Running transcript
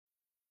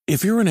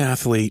If you're an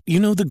athlete, you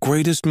know the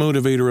greatest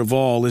motivator of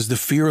all is the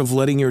fear of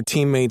letting your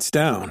teammates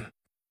down.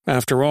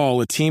 After all,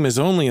 a team is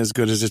only as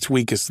good as its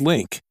weakest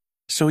link.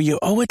 So you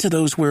owe it to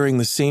those wearing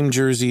the same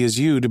jersey as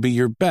you to be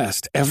your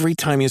best every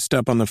time you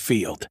step on the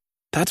field.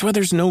 That's why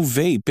there's no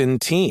vape in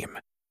team.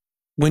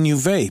 When you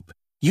vape,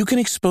 you can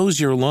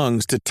expose your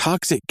lungs to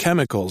toxic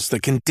chemicals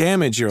that can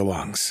damage your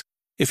lungs.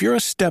 If you're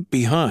a step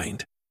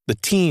behind, the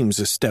team's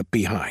a step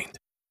behind.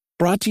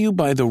 Brought to you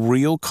by The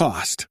Real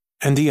Cost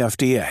and the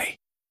FDA.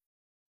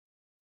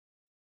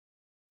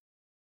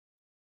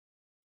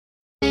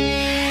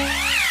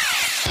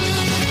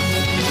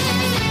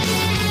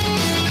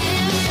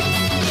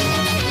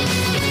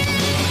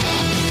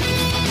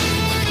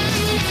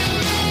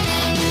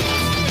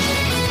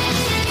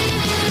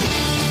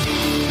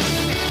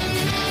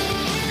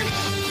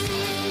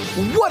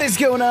 What is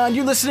going on?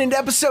 You're listening to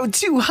episode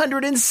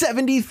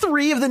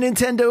 273 of the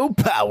Nintendo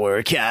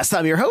Powercast.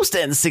 I'm your host,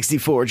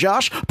 N64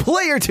 Josh.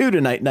 Player 2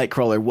 tonight,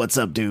 Nightcrawler. What's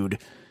up, dude?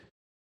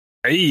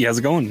 Hey, how's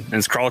it going? And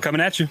it's Carl coming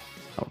at you.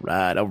 All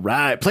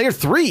right. Player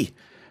 3,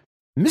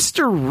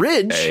 Mr.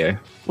 Ridge. Hey.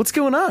 What's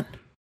going on?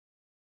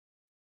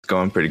 It's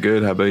going pretty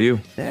good. How about you?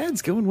 Yeah,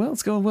 it's going well.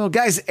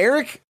 Guys,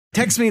 Eric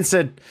texted me and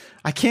said,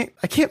 I can't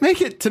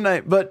make it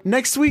tonight, but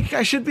next week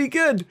I should be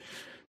good.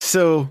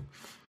 So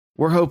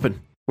we're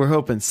hoping.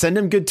 Send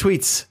him good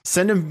tweets.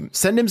 Send him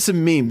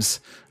some memes.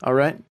 All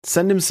right.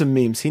 Send him some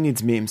memes. He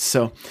needs memes.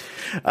 So,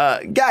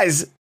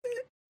 guys,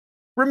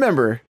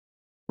 remember,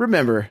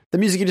 the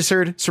music you just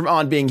heard is from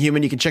On Being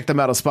Human. You can check them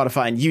out on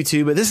Spotify and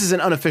YouTube. This is an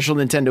unofficial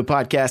Nintendo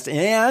podcast.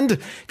 And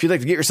if you'd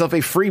like to get yourself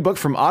a free book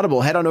from Audible,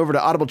 head on over to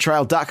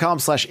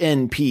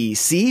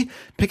audibletrial.com/NPC.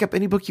 Pick up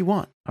any book you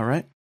want. All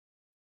right.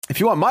 If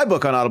you want my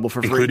book on Audible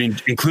for free,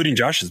 including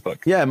Josh's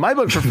book. Yeah, my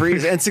book for free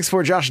is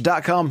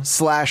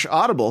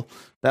n64josh.com/audible.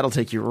 That'll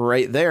take you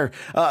right there.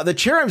 The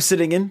chair I'm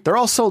sitting in, they're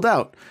all sold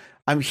out.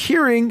 I'm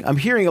hearing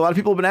a lot of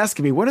people have been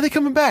asking me, when are they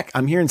coming back?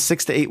 I'm hearing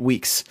 6 to 8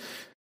 weeks.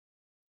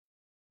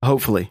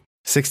 Hopefully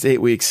 6 to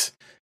 8 weeks.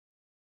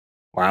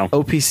 Wow.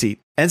 OP seat.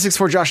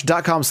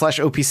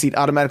 n64josh.com/OP seat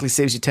automatically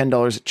saves you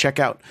 $10 at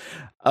checkout.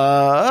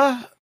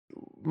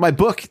 My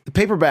book, the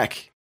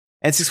paperback,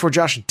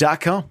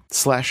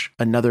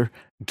 n64josh.com/another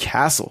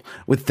castle.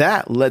 With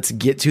that, let's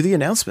get to the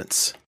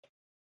announcements.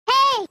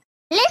 Hey,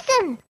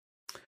 listen.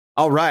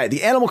 All right,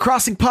 the Animal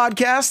Crossing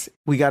podcast.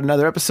 We got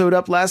another episode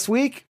up last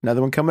week, another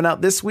one coming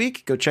out this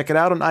week. Go check it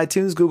out on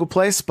iTunes, Google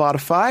Play,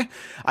 Spotify.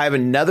 I have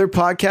another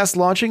podcast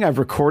launching. I've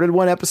recorded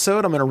one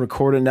episode. I'm going to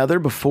record another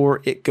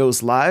before it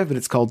goes live, and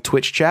it's called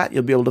Twitch Chat.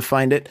 You'll be able to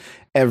find it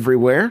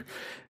everywhere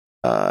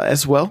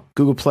as well.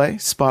 Google Play,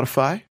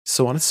 Spotify,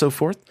 so on and so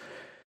forth.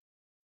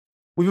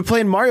 We've been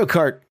playing Mario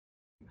Kart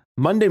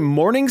Monday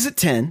mornings at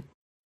 10,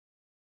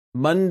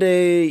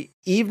 Monday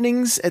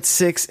evenings at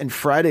 6, and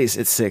Fridays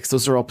at 6.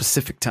 Those are all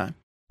Pacific time.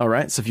 All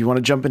right. So if you want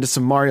to jump into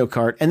some Mario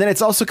Kart, and then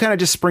it's also kind of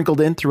just sprinkled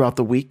in throughout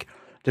the week,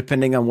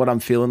 depending on what I'm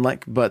feeling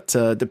like. But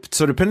so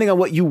depending on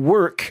what you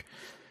work,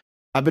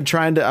 I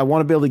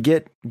want to be able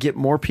to get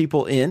more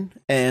people in,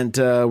 and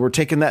we're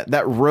taking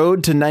that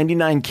road to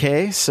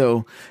 99K.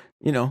 So,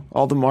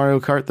 all the Mario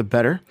Kart, the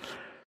better.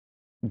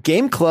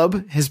 Game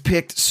Club has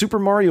picked Super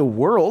Mario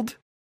World.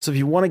 So if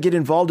you want to get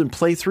involved and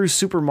play through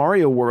Super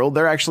Mario World,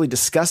 they're actually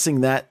discussing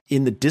that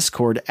in the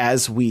Discord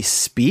as we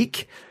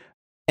speak.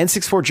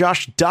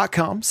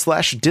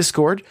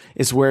 n64josh.com/Discord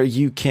is where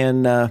you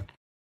can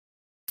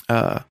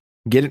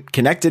get it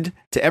connected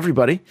to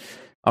everybody.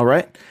 All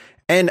right.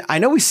 And I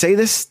know we say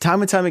this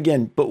time and time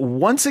again, but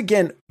once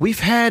again, we've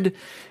had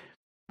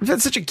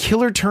such a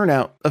killer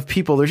turnout of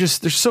people.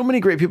 There's so many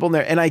great people in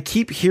there. And I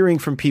keep hearing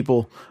from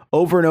people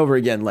over and over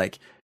again, like,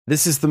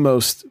 this is the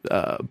most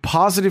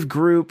positive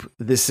group.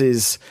 This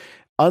is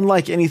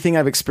unlike anything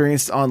I've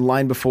experienced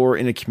online before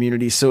in a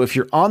community. So if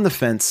you're on the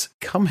fence,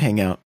 come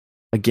hang out.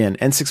 Again,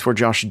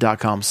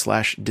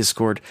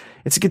 n64josh.com/Discord.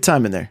 It's a good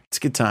time in there. It's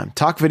a good time.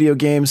 Talk video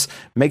games,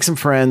 make some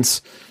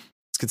friends.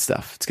 It's good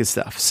stuff.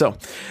 So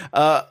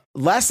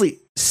lastly,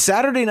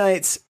 Saturday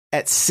nights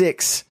at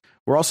 6,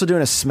 we're also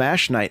doing a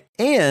Smash night.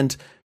 And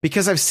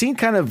because I've seen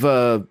kind of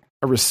a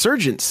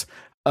resurgence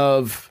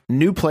of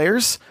new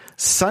players,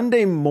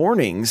 Sunday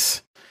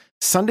mornings,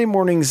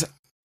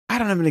 I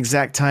don't have an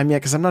exact time yet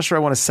because I'm not sure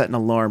I want to set an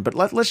alarm, but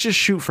let's just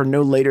shoot for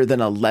no later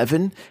than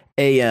 11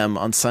 a.m.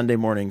 on Sunday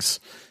mornings.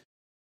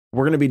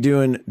 We're going to be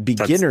doing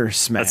beginner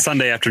Smash. That's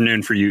Sunday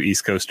afternoon for you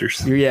East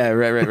Coasters. Yeah,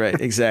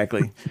 right.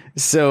 Exactly.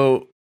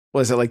 So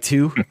was it like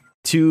 2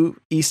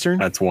 Eastern?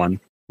 That's 1.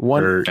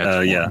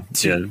 Yeah.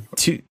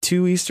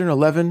 2 Eastern,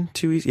 11,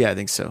 2 Eastern. Yeah, I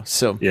think so.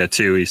 So yeah,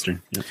 2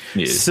 Eastern.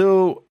 Yeah.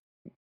 So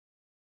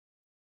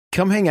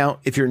come hang out.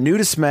 If you're new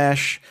to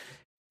Smash,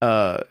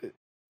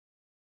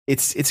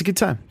 it's a good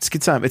time. It's a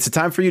good time. It's a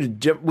time for you to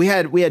jump. We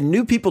had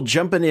new people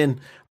jumping in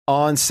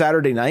on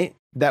Saturday night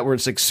that were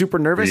like super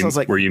nervous. I was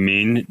like, were you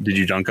mean? Did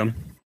you dunk them?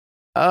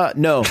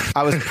 No,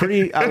 I was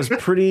pretty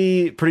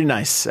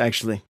nice,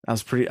 actually. I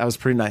was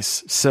pretty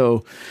nice.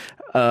 So,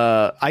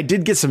 I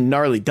did get some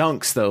gnarly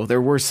dunks though.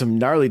 There were some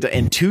gnarly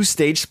and 2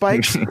 stage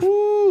spikes.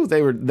 Ooh,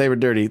 they were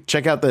dirty.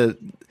 Check out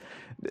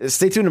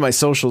Stay tuned to my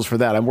socials for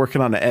that. I'm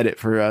working on an edit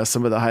for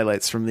some of the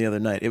highlights from the other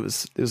night. It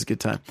was a good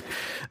time.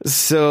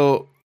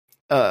 So,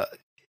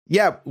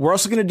 yeah, we're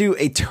also going to do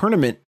a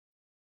tournament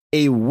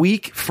a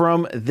week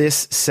from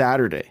this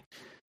Saturday.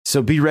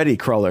 So be ready,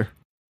 Crawler.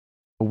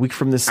 A week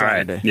from this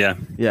Saturday. All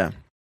right. Yeah.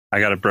 I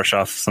got to brush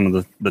off some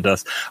of the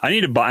dust. I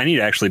need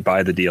to actually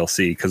buy the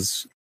DLC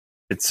because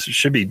it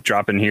should be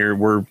dropping here.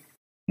 We're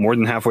more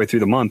than halfway through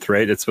the month,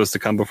 right? It's supposed to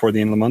come before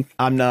the end of the month.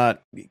 I'm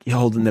not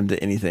holding them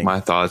to anything. My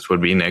thoughts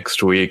would be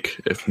next week.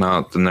 If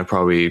not, then they're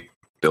probably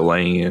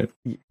delaying it.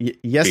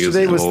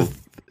 Yesterday was the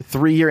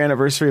 3-year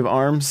anniversary of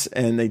ARMS,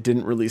 and they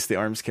didn't release the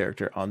ARMS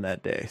character on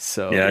that day.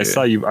 So yeah, I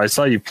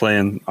saw you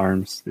playing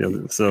ARMS the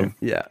other. So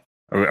yeah,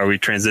 are we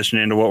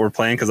transitioning into what we're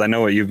playing? Because I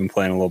know what you've been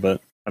playing a little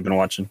bit. I've been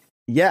watching.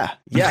 Yeah.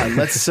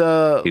 Let's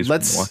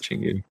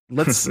watching you.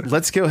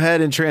 let's go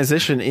ahead and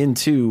transition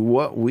into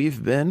what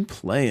we've been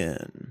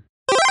playing.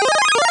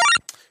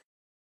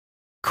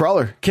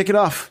 Crawler, kick it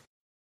off.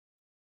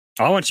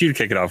 I want you to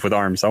kick it off with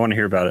ARMS. I want to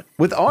hear about it.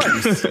 With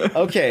ARMS.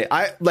 Okay.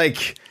 I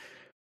like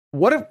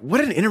what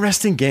an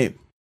interesting game.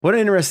 What an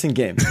interesting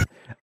game.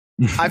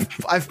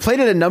 I've played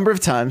it a number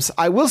of times.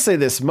 I will say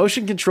this,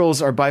 motion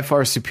controls are by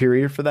far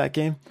superior for that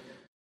game.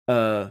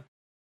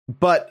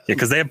 But yeah,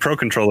 because they have pro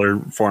controller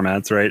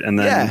formats, right? And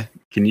then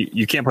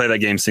you can't play that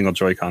game single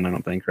Joy-Con, I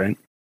don't think, right?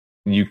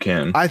 You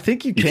can. I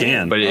think you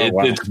can. But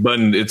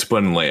it's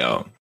button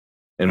layout,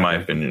 in my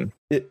opinion.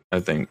 I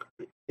think.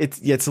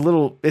 It's a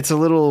little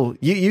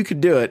you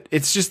could do it.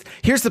 It's just,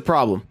 here's the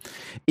problem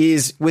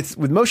is with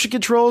motion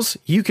controls,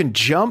 you can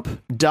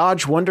jump,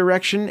 dodge one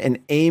direction and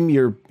aim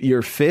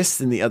your fist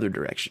in the other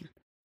direction.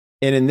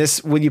 And in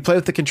this, when you play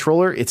with the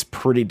controller, it's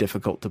pretty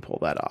difficult to pull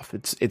that off.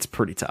 It's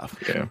pretty tough.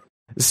 Yeah.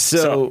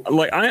 So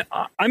like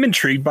I'm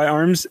intrigued by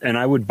ARMS and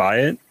I would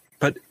buy it,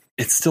 but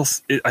it's still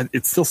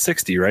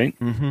 60, right?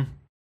 Mm-hmm.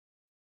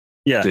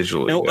 Yeah.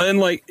 Digitally. And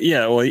like,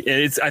 yeah, well,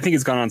 I think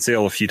it's gone on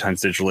sale a few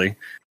times digitally.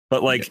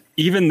 But like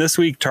even this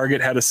week,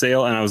 Target had a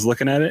sale and I was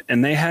looking at it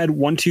and they had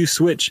 1-2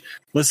 Switch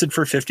listed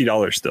for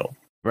 $50 still.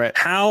 Right.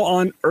 How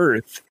on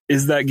earth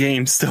is that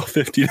game still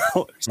 $50?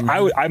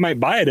 Mm-hmm. I might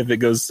buy it if it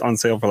goes on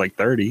sale for like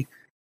 30.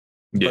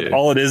 Yeah. But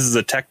all it is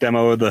a tech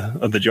demo of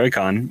the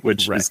Joy-Con,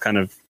 which is kind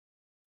of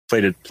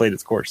played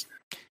its course.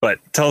 But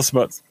tell us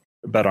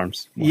about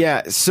ARMS.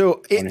 Yeah.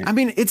 So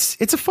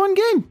it's a fun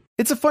game.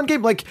 It's a fun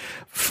game. Like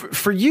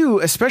for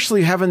you,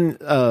 especially having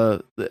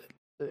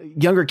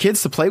younger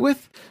kids to play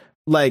with.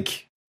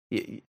 Like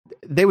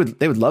they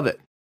would love it.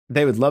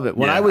 They would love it.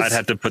 I'd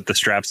have to put the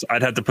straps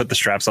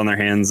on their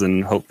hands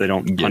and hope they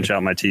don't punch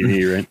out my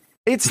TV, right?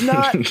 It's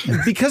not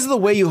because of the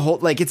way you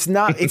hold, like it's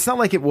not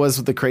like it was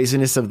with the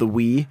craziness of the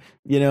Wii,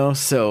 you know?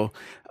 So,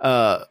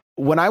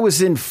 when I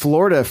was in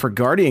Florida for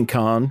Guardian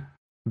Con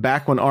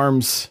back when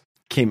ARMS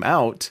came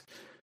out,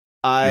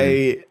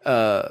 I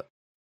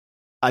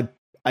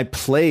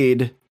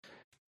played,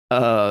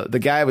 the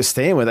guy I was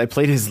staying with, I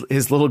played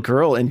his little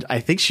girl and I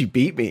think she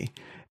beat me.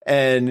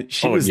 And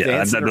she was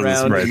dancing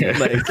around,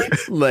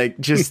 like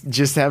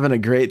just having a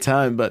great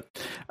time. But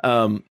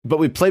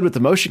we played with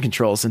the motion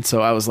controls, and so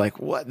I was like,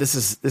 "What?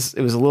 This?"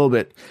 It was a little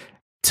bit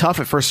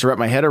tough at first to wrap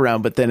my head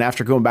around, but then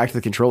after going back to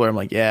the controller, I'm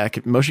like, "Yeah,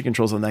 motion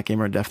controls on that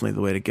game are definitely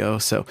the way to go."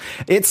 So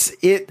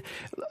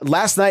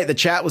last night the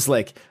chat was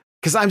like,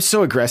 because I'm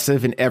so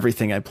aggressive in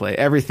everything I play,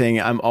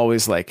 I'm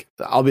always like,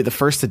 I'll be the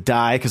first to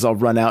die because I'll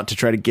run out to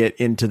try to get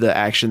into the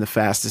action the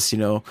fastest, you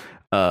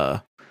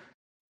know.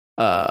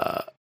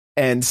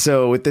 And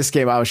so with this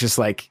game, I was just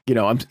like, you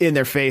know, I'm in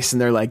their face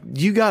and they're like,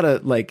 you gotta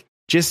like,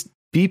 just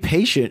be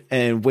patient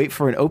and wait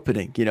for an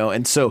opening, you know?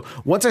 And so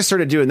once I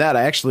started doing that,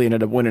 I actually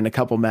ended up winning a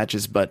couple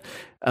matches, but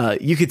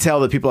you could tell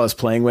the people I was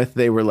playing with,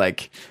 they were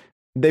like,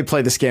 they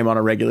play this game on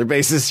a regular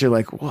basis. You're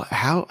like, what?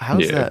 How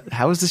is that?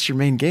 How is this your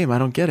main game? I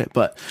don't get it.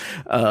 But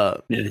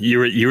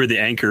you were the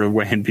anchor of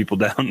weighing people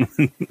down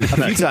a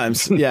few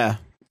times. Yeah.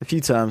 A few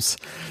times,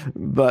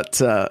 but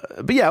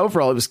yeah,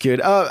 overall it was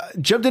good.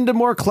 Jumped into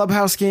more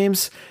Clubhouse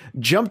games,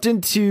 jumped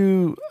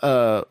into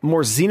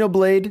more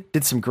Xenoblade,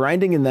 did some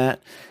grinding in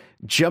that,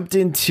 jumped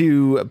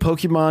into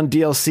Pokemon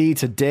DLC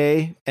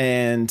today,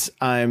 and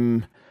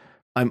I'm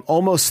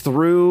almost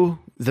through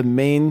the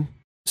main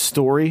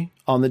story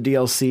on the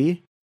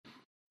DLC.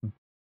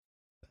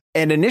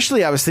 And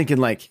initially I was thinking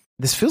like,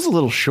 this feels a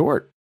little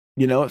short.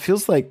 You know, it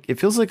feels like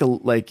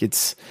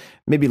it's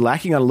maybe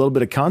lacking on a little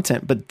bit of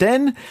content, but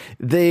then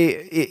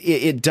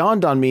it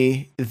dawned on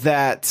me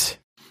that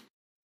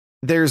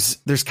there's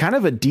kind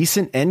of a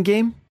decent end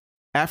game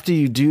after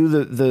you do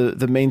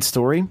the main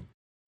story.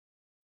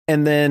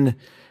 And then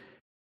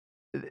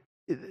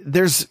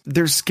there's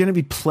going to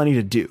be plenty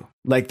to do.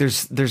 Like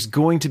there's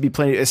going to be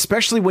plenty,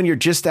 especially when you're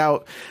just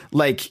out.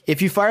 Like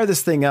if you fire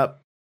this thing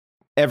up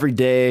every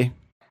day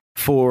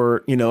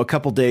for, you know, a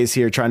couple days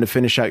here trying to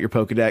finish out your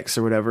Pokedex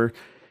or whatever,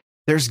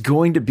 there's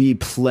going to be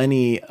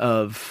plenty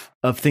of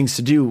things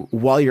to do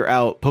while you're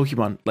out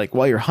Pokemon, like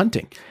while you're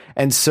hunting.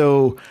 And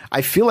so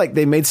I feel like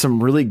they made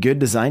some really good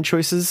design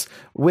choices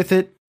with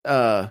it.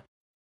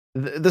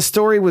 the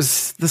story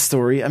was the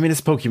story. I mean,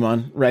 it's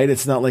Pokemon, right?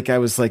 It's not like I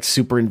was like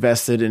super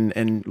invested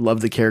and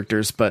loved the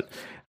characters, but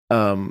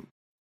I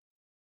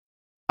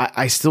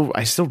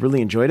still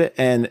really enjoyed it.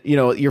 And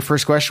your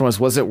first question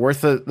was it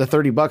worth the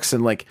 $30?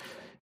 And like,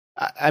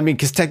 I mean,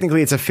 because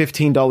technically it's a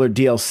 $15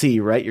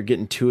 DLC, right? You're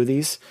getting 2 of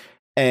these,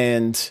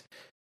 and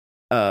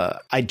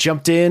I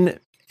jumped in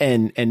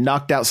and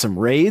knocked out some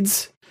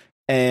raids.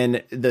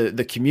 And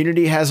the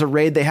community has a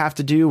raid they have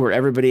to do where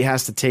everybody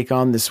has to take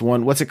on this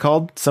one. What's it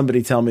called?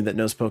 Somebody tell me that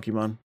knows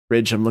Pokemon.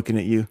 Ridge, I'm looking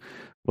at you.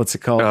 What's it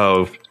called?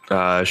 Oh,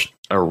 a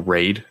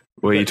raid.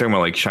 What are you talking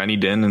about? Like Shiny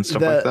Den and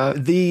stuff like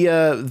that?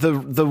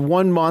 The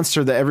one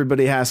monster that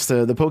everybody has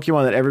to, the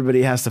Pokemon that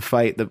everybody has to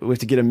fight. That we have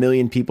to get 1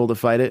 million people to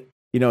fight it.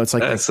 It's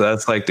like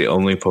that's like the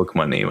only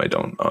Pokemon name I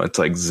don't know. It's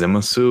like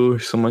Zamasu or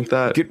something like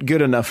that.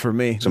 Good enough for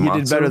me. You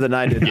did better than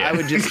I did. Yeah. I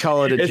would just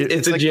call it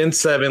it's a like, Gen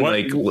 7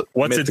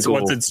 what's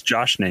its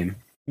Josh name?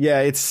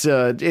 Yeah, it's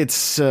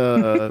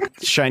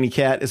Shiny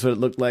Cat is what it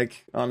looked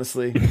like.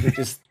 Honestly,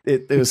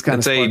 it was kind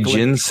of. It's a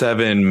Gen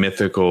 7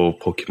 mythical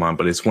Pokemon,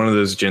 but it's one of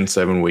those Gen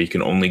 7 where you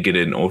can only get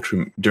it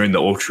during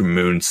the Ultra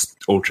Moon,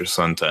 Ultra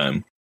Sun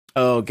time.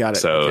 Oh, got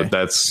it. So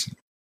that's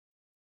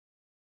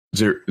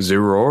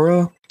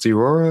Zerora.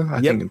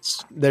 I think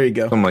it's there. You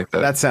go. Something like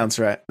that. That sounds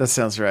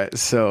right.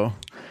 So,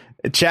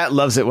 chat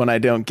loves it when I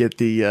don't get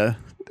the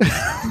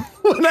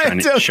when I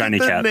don't Shiny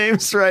get the Cat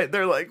names right.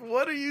 They're like,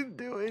 "What are you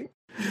doing?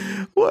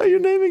 Why are you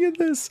naming it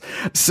this?"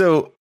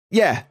 So,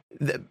 yeah,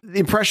 the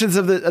impressions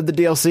of the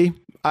DLC.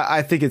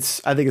 I think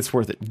it's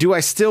worth it. Do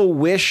I still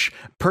wish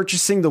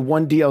purchasing the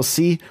one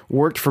DLC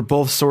worked for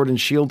both Sword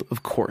and Shield?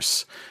 Of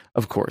course.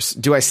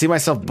 Do I see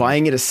myself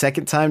buying it a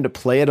second time to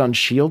play it on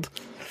Shield?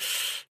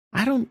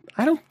 I don't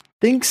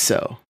think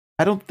so.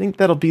 I don't think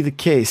that'll be the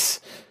case.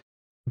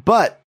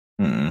 But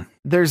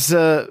there's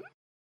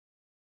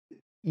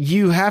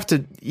you have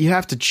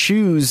to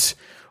choose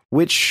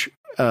which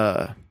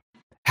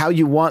how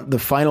you want the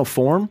final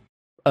form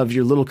of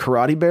your little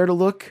karate bear to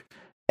look.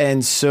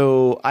 And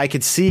so I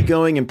could see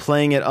going and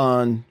playing it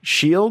on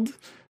Shield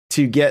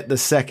to get the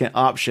second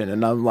option.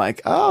 And I'm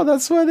like, oh,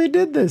 that's why they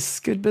did this.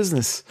 Good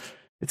business.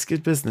 It's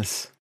good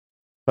business.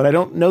 But I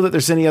don't know that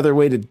there's any other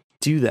way to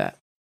do that.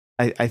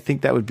 I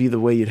think that would be the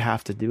way you'd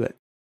have to do it.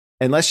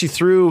 Unless you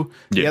threw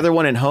the other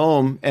one in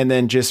home and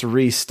then just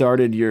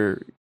restarted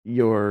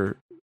your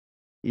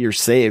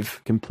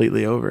save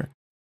completely over.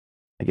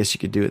 I guess you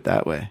could do it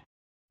that way.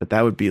 But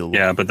that would be a lot.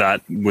 Yeah, but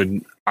that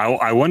would...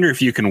 I wonder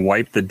if you can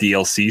wipe the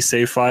DLC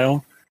save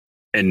file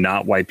and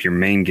not wipe your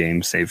main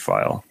game save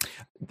file.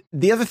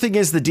 The other thing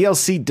is the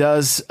DLC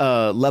does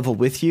level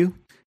with you.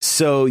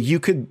 So you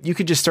could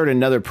just start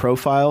another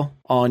profile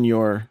on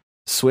your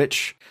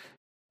Switch,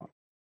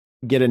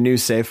 get a new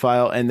save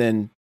file, and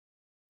then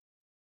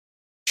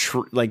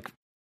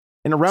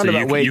in a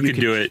roundabout way, you could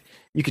do it.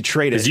 You could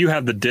trade it because you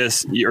have the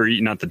disc, or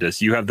not the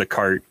disc. You have the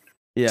cart.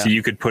 Yeah. So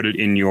you could put it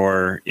in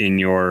your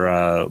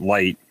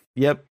light.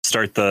 Yep.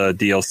 Start the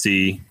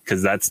DLC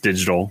because that's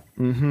digital.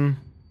 Mm-hmm.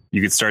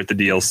 You could start the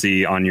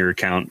DLC on your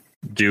account,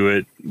 do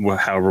it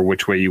however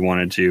which way you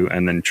wanted to,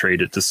 and then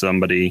trade it to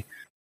somebody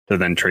to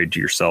then trade to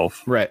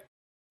yourself. Right.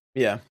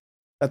 Yeah.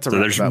 That's so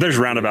there's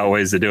roundabout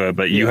ways to do it,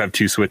 but you have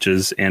 2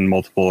 Switches and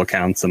multiple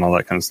accounts and all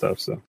that kind of stuff.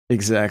 So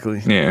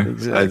exactly. Yeah.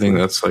 Exactly. I think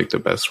that's like the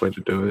best way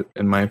to do it,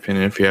 in my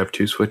opinion, if you have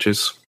 2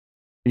 Switches.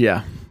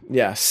 Yeah.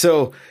 Yeah.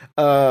 So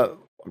I'm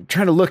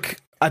trying to look.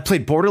 I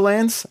played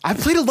Borderlands. I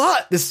played a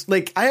lot.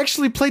 I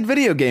actually played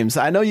video games.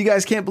 I know you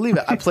guys can't believe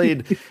it.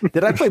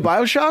 Did I play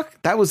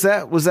BioShock? Was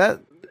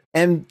that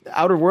and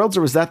Outer Worlds,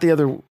 or was that the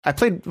other?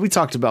 We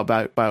talked about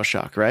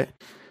BioShock, right?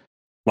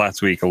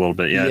 Last week a little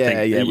bit.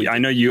 Yeah. I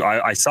know you,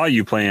 I saw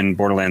you playing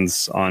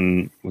Borderlands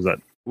on, was that?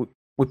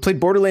 We played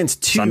Borderlands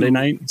 2 Sunday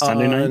night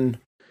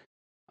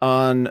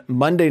on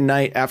Monday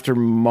night after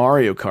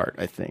Mario Kart,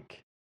 I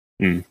think.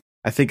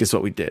 I think is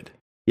what we did.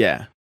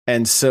 Yeah.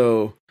 And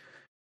so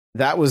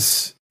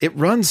it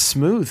runs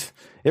smooth.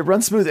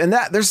 And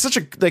that there's such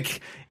a,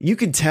 you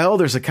could tell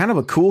there's a kind of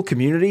a cool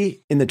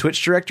community in the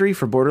Twitch directory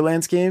for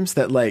Borderlands games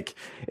that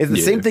if the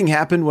same thing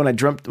happened when I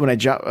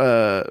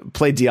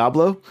played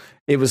Diablo.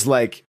 It was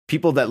like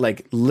people that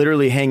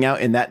literally hang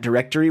out in that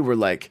directory were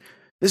like,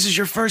 this is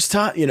your first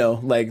time,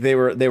 they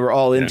were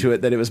all into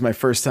it, that it was my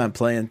first time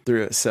playing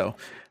through it. So,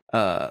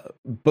 but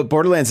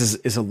Borderlands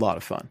is a lot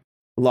of fun.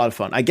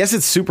 I guess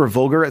it's super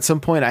vulgar at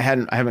some point. I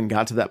haven't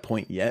got to that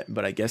point yet,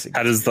 but I guess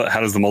how does the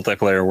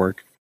multiplayer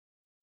work?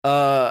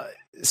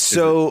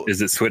 So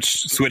is it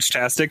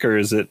Switch-tastic or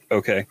is it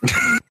okay?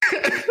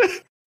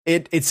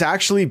 It's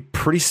actually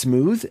pretty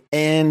smooth,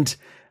 and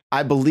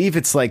I believe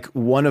it's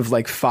one of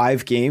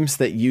 5 games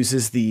that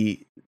uses the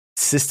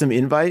system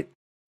invite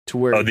to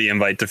where the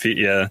invite defeat.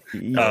 Yeah.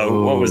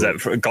 What was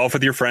that? Golf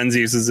with Your Friends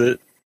uses it.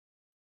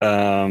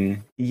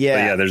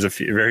 There's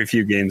very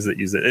few games that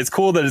use it. It's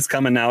cool that it's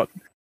coming out,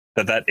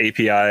 that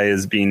API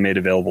is being made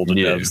available to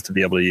devs to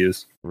be able to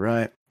use.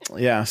 Right.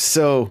 Yeah.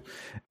 So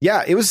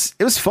yeah, it was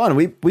fun.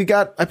 I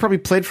probably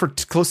played for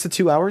close to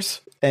 2 hours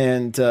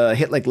and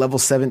hit level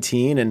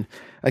 17. And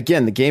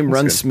again, the game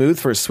runs smooth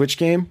for a Switch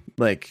game.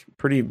 like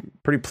pretty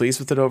pleased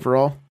with it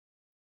overall.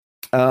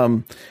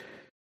 I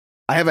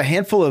have a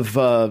handful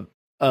of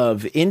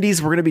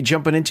indies we're going to be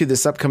jumping into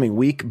this upcoming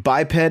week.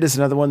 Biped is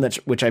another one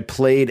which I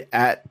played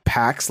at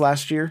PAX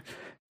last year,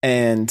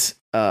 and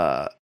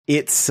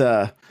it's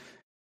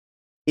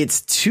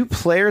 2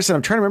 players, and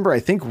I'm trying to remember. I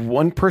think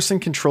one person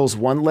controls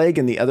one leg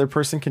and the other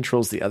person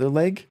controls the other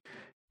leg,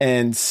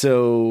 and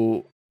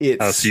so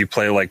it's. So you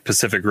play like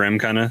Pacific Rim,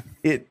 kind of.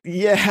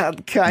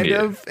 Kind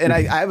of, and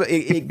I have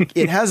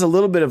it has a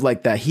little bit of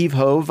like that heave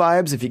ho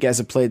vibes. If you guys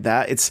have played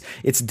that, it's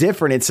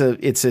different. It's a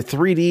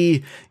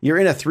 3D. You're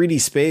in a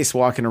 3D space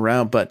walking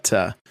around, but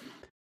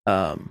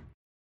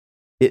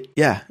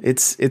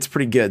it's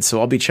pretty good. So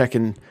I'll be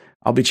checking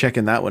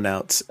that one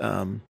out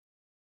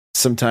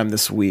sometime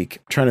this week.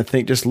 I'm trying to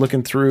think, just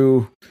looking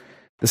through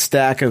the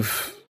stack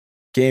of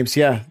games.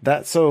 I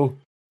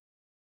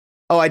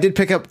did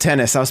pick up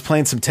tennis. I was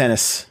playing some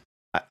tennis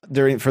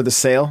for the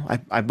sale.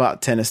 I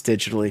bought tennis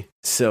digitally.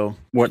 So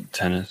what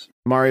tennis?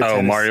 Mario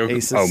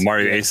Aces.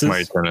 Mario Aces.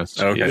 Mario Tennis.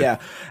 Okay. Yeah.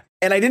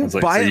 And I didn't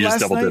buy it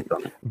last night,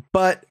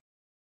 but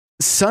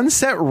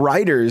Sunset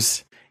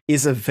Riders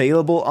is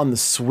available on the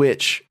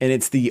Switch, and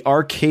it's the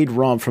arcade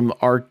ROM from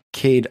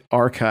Arcade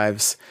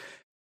Archives.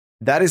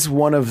 That is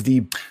one of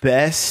the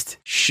best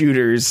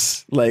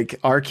shooters, like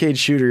arcade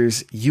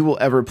shooters, you will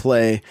ever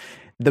play.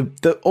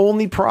 The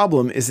only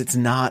problem is it's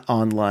not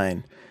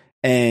online,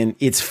 and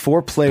it's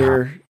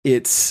 4-player.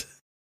 It's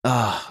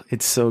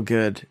so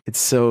good. It's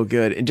so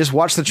good. And just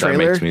watch the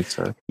trailer.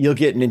 You'll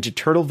get Ninja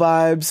Turtle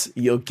vibes.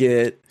 You'll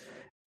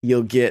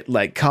get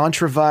like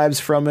Contra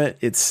vibes from it.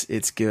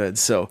 It's good.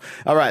 So,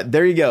 all right,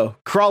 there you go.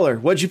 Crawler,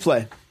 what'd you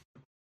play?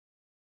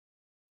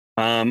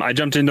 I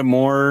jumped into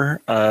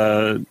more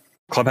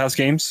Clubhouse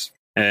games,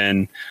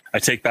 and I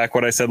take back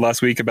what I said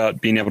last week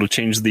about being able to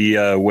change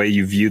the way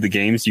you view the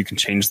games. You can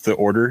change the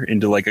order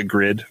into like a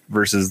grid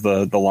versus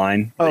the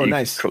line. Oh,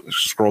 nice.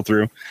 Scroll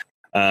through.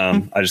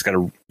 I just got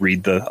to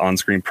read the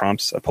on-screen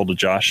prompts. I pulled a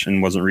Josh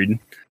and wasn't reading.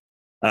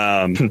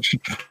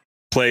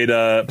 Played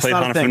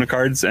Hanafuna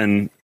cards,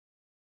 and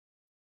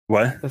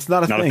what? That's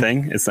not a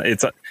thing.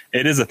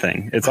 It is a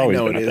thing. It's always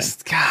been a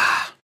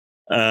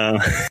thing.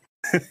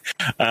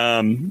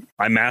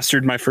 I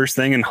mastered my first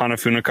thing, and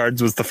Hanafuna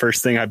cards was the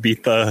first thing I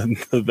beat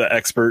the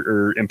expert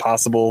or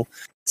impossible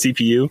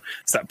CPU.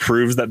 So that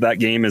proves that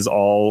game is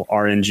all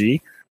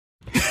RNG.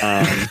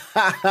 Because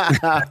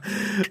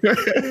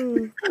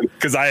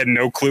I had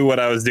no clue what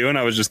I was doing.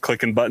 I was just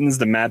clicking buttons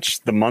to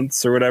match the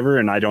months or whatever,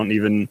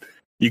 and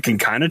you can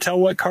kind of tell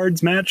what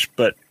cards match,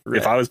 but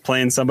if I was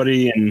playing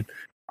somebody and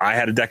I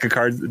had a deck of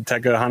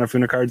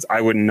Hanafuna cards,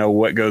 I wouldn't know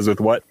what goes with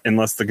what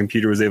unless the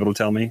computer was able to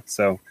tell me.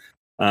 So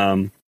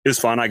it was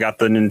fun. I got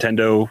the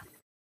Nintendo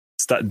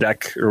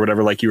deck or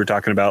whatever, like you were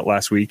talking about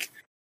last week.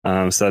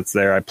 So that's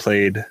there. I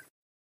played.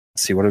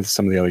 Let's see, what are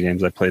some of the other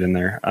games I played in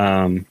there?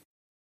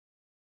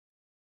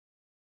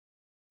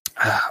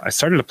 I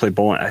started to play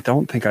bowling. I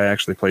don't think I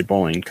actually played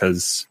bowling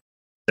because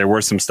there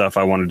was some stuff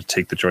I wanted to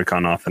take the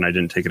Joy-Con off, and I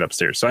didn't take it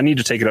upstairs. So I need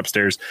to take it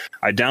upstairs.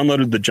 I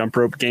downloaded the jump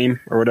rope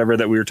game or whatever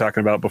that we were talking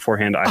about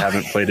beforehand. I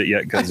haven't played it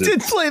yet because I did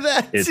play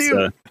that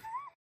too.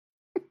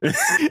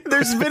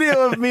 There's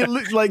video of me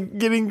like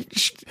getting,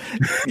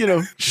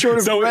 short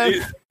of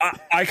breath.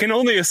 I can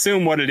only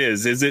assume what it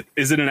is. Is it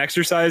an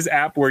exercise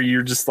app where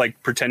you're just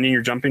like pretending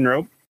you're jumping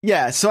rope?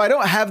 Yeah. So I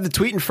don't have the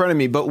tweet in front of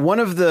me, but one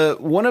of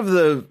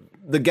the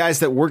guys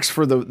that works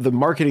for the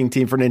marketing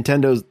team for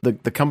Nintendo's, the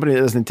company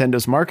that does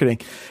Nintendo's marketing,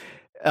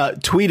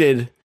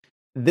 tweeted,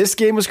 "This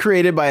game was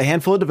created by a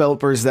handful of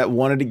developers that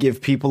wanted to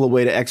give people a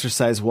way to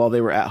exercise while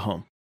they were at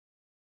home."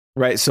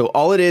 Right. So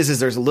all it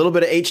is there's a little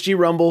bit of HD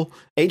rumble.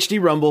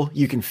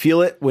 You can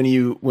feel it when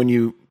you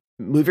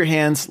move your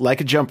hands like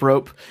a jump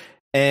rope,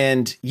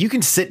 and you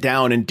can sit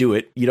down and do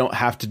it. You don't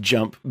have to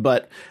jump.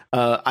 But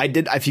I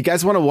did. If you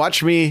guys want to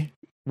watch me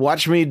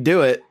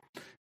do it,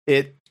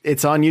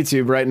 it's on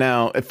YouTube right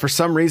now. For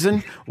some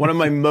reason, one of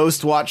my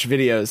most watched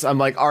videos. I'm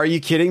like, are you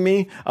kidding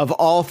me? Of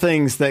all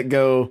things that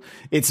go,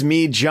 it's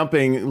me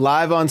jumping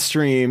live on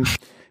stream.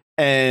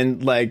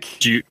 And like,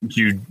 do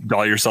you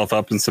doll yourself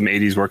up in some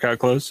 80s workout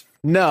clothes?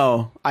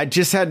 No, I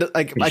just had to,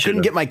 like, I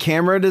couldn't get my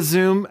camera to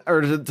zoom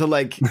or to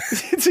like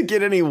to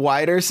get any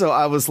wider. So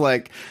I was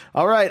like,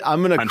 all right,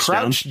 I'm going to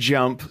crouch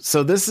jump.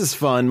 So this is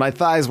fun. My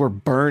thighs were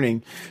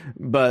burning,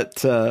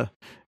 but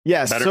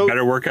yeah,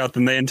 better workout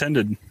than they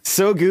intended.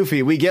 So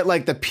goofy. We get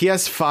like the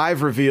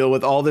PS5 reveal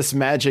with all this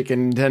magic,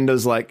 and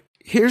Nintendo's like,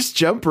 here's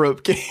jump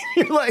rope game.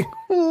 You're like,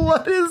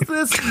 what is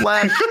this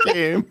Flash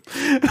game?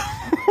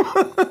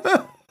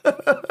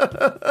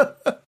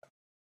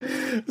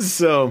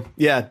 So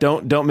yeah,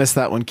 don't miss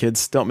that one,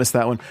 kids. Don't miss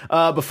that one.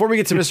 Before we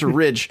get to Mr.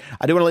 Ridge,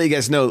 I do want to let you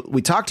guys know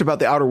we talked about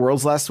the Outer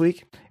Worlds last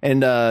week,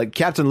 and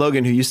Captain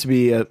Logan, who used to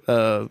be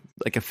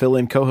like a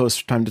fill-in co-host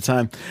from time to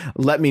time,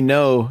 let me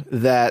know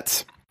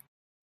that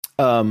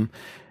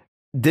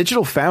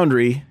Digital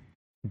Foundry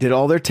did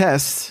all their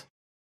tests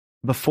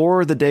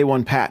before the day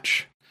one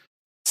patch.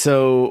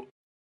 So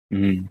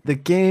the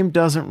game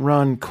doesn't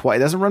run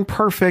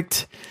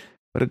perfect,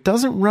 but it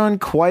doesn't run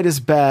quite as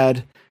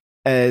bad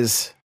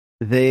as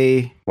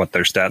what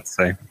their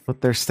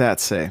stats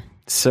say.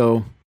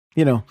 So,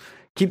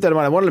 keep that in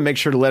mind. I wanted to make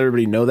sure to let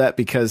everybody know that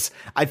because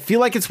I feel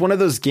like it's one of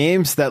those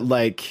games that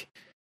like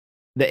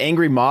the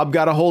angry mob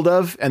got a hold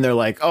of and they're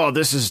like, oh,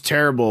 this is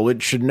terrible.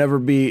 It should never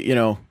be,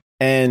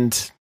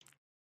 and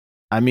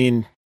I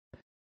mean,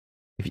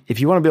 if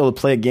you want to be able to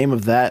play a game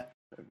of that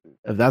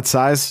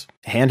size,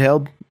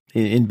 handheld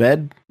in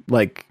bed,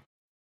 like,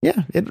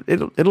 yeah,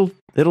 it'll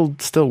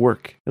still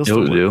work. It'll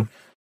still work.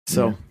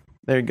 So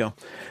there you go.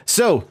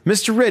 So,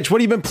 Mr. Rich,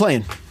 what have you been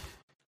playing?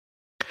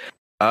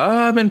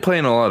 I've been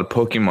playing a lot of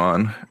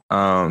Pokemon.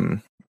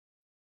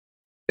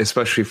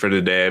 Especially for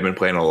today, I've been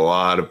playing a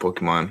lot of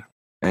Pokemon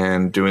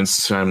and doing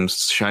some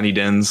shiny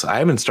dens. I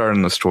haven't started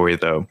on the story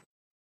though,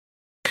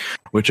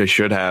 which I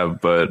should have,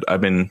 but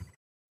I've been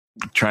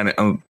trying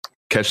to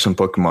catch some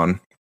Pokemon.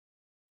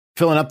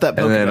 Filling up that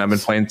Pokedex. And then I've been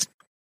playing...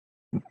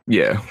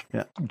 Yeah.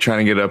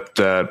 Trying to get up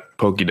that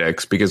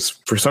Pokédex because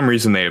for some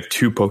reason they have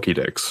two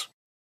Pokédex,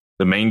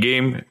 the main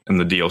game and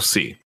the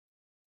DLC.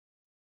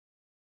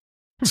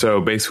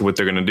 So basically what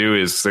they're going to do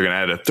is they're going to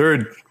add a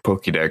third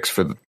Pokédex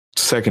for the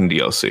second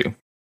DLC.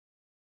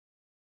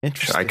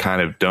 Interesting. I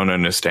kind of don't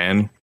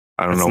understand.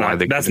 I don't know why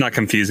they... That's not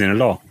confusing at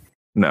all.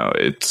 No,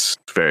 it's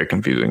very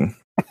confusing.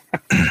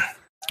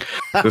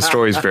 The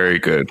story's very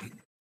good.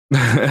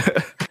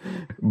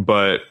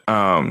 But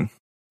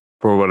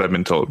for what I've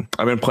been told,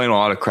 I've been playing a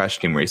lot of Crash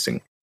Team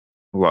Racing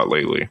a lot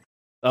lately.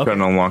 Okay. Trying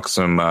to unlock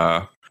some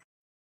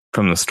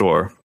from the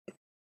store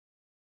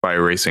by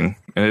racing,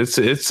 and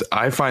it's.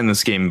 I find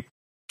this game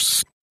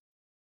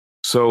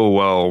so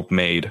well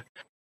made.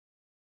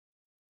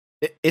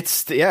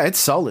 It's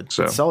solid.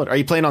 So, it's solid. Are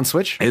you playing on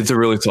Switch? It's a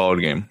really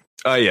solid game.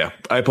 Yeah,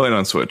 I play it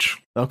on Switch.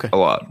 Okay, a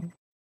lot.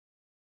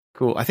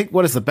 Cool. I think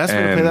what is the best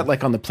way to play that?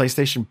 Like on the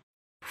PlayStation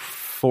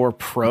 4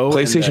 Pro.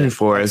 PlayStation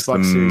 4 has the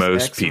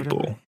most X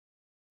people.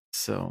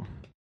 So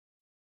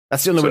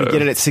that's the only way to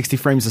get it at 60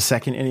 frames a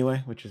second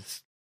anyway, which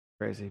is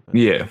crazy. But.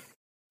 Yeah.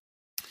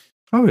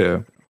 Oh,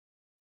 yeah.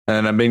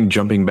 And I've been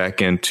jumping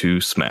back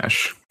into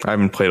Smash. I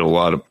haven't played a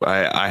lot of...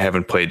 I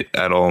haven't played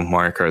at all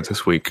Mario Kart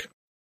this week.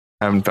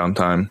 I haven't found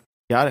time.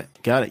 Got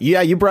it.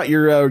 Yeah, you brought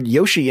your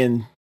Yoshi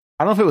in.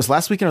 I don't know if it was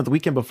last weekend or the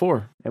weekend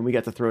before, and we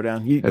got to throw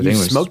down. You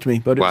smoked me,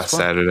 but it was fun.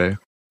 Saturday.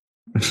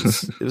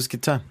 It was a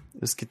good time.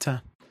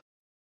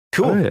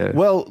 Cool. Oh, yeah.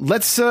 Well,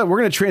 let's we're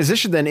going to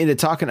transition then into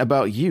talking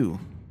about you.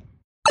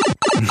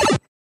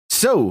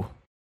 So,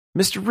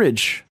 Mr.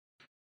 Ridge,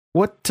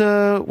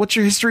 what's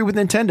your history with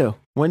Nintendo?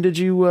 When did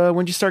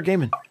you start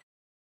gaming?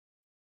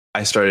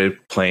 I started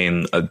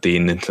playing the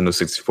Nintendo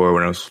 64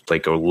 when I was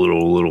like a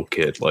little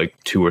kid, like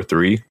 2 or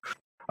 3.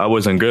 I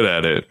wasn't good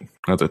at it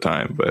at the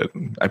time, but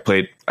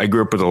I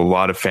grew up with a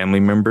lot of family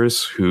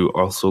members who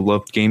also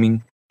loved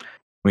gaming.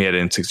 We had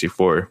an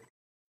N64.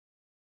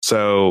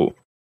 So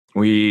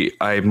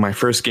my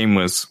first game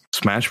was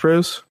Smash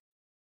Bros.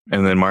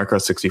 And then Mario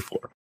Kart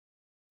 64.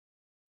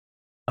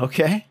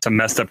 Okay. It's a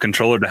messed up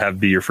controller to have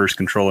be your first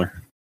controller.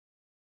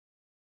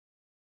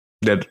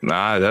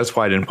 That's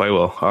why I didn't play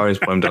well. I always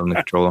blamed on the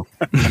controller.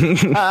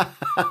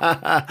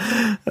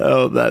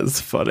 Oh,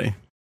 that's funny.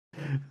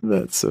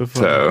 That's so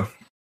funny. So,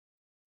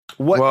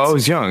 well, I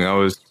was young. I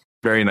was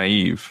very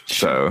naive.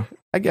 So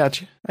I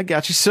got you.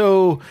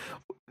 So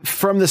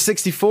from the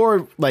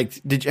 64,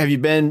 like, have you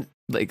been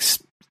like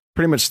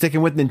pretty much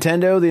sticking with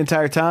Nintendo the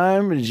entire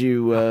time? Did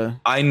you?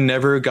 I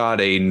never got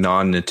a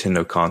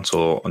non-Nintendo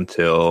console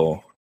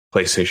until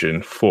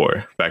PlayStation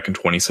 4 back in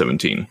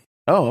 2017.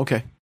 Oh,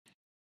 okay.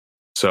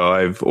 So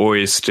I've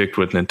always sticked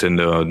with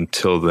Nintendo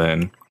until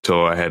then,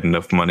 until I had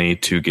enough money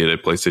to get a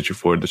PlayStation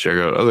 4 to check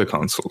out other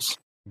consoles.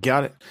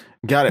 Got it.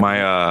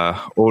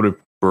 My older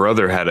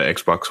brother had an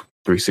Xbox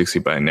 360,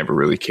 but I never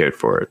really cared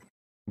for it.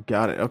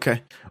 Got it.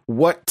 Okay.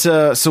 What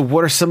are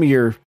some of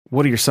your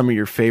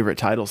favorite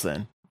titles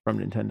then from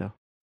Nintendo?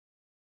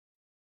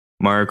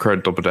 Mario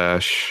Kart Double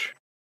Dash,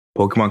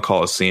 Pokemon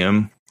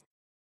Coliseum,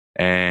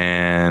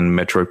 and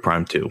Metroid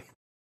Prime 2.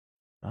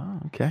 Oh,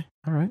 okay.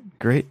 All right.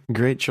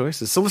 Great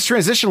choices. So let's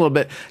transition a little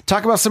bit.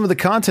 Talk about some of the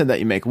content that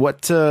you make.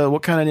 What kind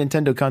of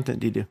Nintendo content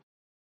do you do?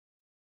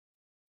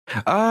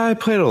 I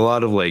played a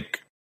lot of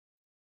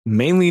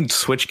mainly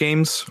Switch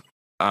games.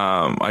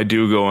 I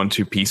do go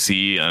onto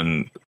PC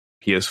and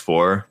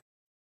PS4,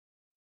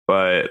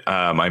 but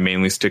I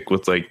mainly stick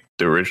with the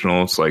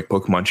originals like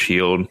Pokemon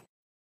Shield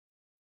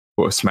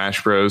or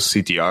Smash Bros,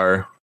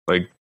 CTR,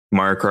 like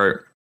Mario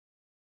Kart.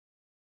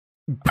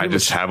 I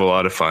just have a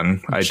lot of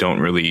fun. I don't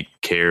really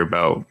care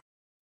about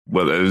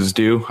what others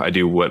do. I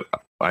do what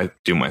I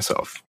do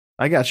myself.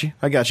 I got you.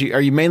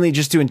 Are you mainly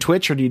just doing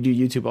Twitch or do you do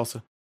YouTube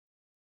also?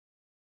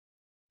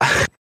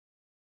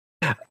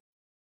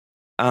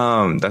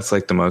 That's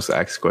the most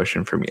asked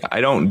question for me.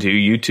 I don't do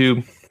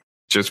YouTube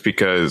just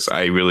because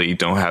I really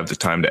don't have the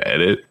time to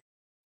edit.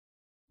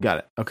 Got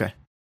it. Okay.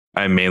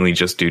 I mainly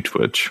just do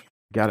Twitch.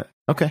 Got it.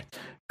 Okay.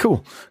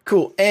 Cool.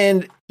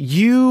 And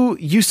you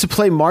used to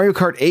play Mario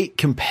Kart 8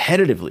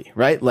 competitively,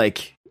 right?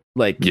 Like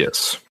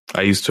yes.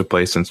 I used to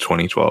play since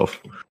 2012.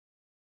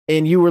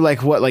 And you were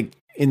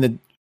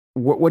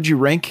what'd you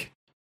rank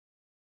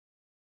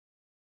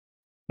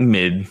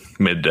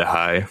Mid to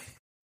high.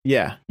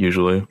 Yeah.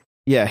 Usually.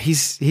 Yeah,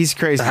 he's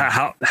crazy.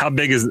 How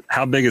big is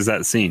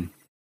that scene?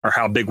 Or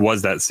how big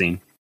was that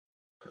scene?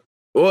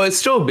 Well, it's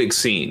still a big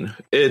scene.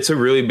 It's a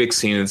really big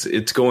scene.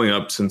 It's going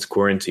up since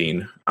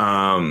quarantine.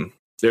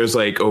 There's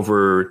like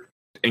over,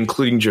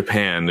 including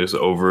Japan, there's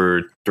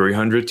over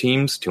 300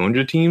 teams,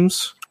 200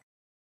 teams.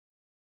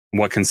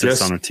 What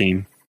consists on a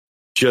team?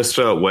 Just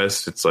out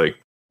west, it's like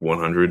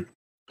 100,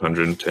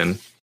 110.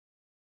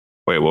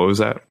 Wait, what was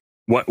that?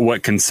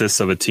 What consists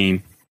of a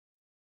team?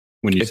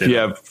 When you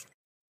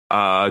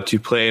have to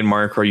play in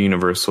Mario Kart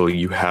Universal,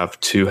 you have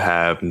to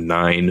have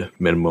 9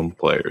 minimum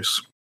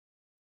players.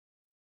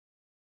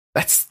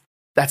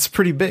 That's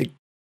pretty big.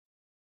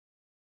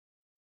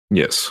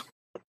 Yes.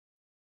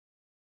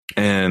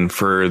 And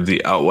for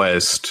the out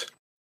west,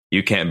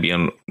 you can't be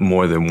on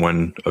more than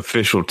one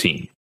official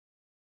team.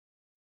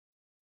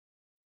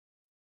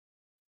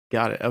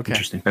 Got it. Okay.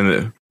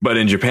 Interesting. But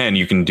in Japan,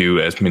 you can do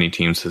as many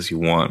teams as you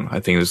want. I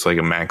think there's like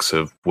a max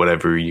of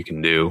whatever you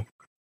can do,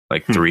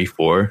 like 3,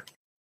 4.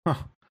 Huh.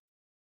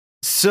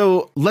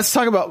 So let's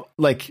talk about,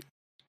 like,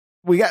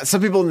 we got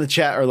some people in the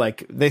chat are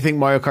like, they think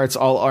Mario Kart's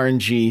all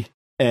RNG,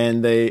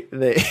 and they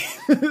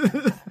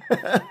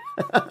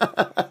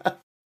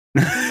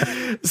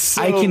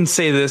so, I can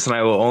say this, and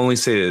I will only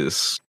say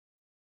this: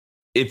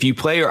 if you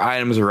play your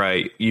items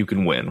right, you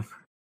can win.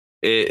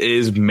 It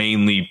is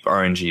mainly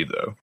RNG,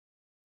 though.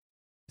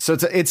 So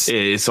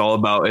it's all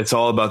about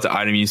the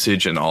item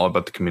usage and all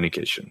about the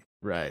communication.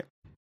 Right.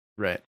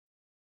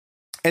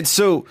 And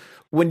so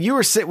when you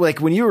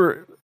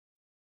were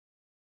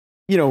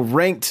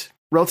ranked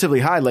relatively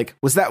high, like,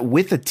 was that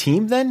with a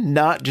team then,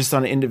 not just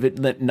on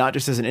an not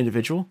just as an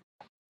individual?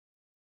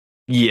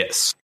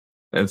 Yes,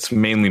 it's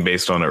mainly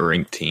based on a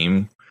ranked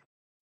team.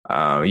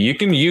 There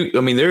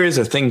is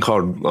a thing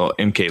called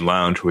MK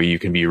Lounge where you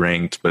can be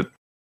ranked, but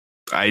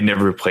I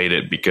never played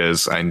it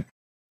because I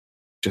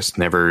just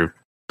never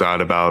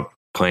thought about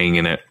playing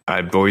in it.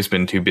 I've always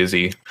been too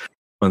busy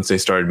once they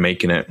started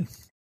making it.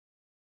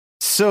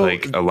 So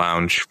like a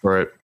lounge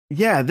for it.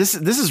 Yeah, this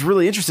is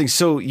really interesting.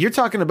 So you're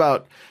talking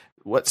about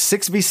what,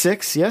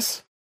 6v6,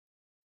 yes?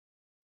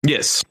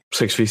 Yes,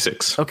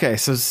 6v6. Okay,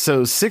 so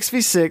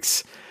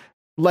 6v6,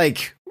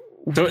 like,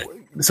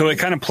 so it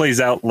kind of plays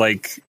out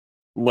like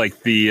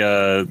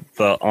the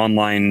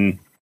online,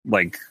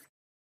 like,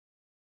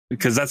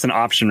 because that's an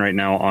option right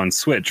now on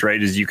Switch,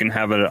 right? Is you can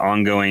have an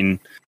ongoing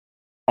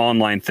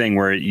online thing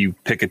where you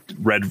pick a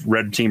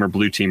red team or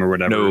blue team or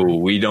whatever. No,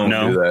 we don't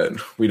do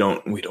that. We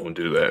don't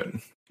do that.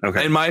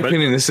 Okay. In my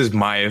opinion, this is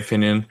my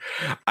opinion.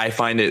 I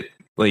find it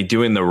like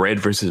doing the red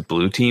versus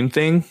blue team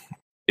thing.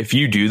 If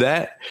you do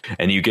that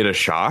and you get a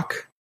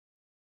shock,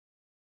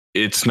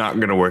 it's not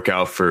going to work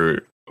out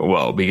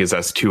because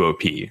that's too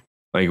OP.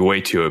 Like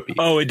way too OP.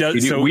 Oh, it does.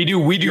 We do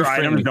your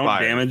items don't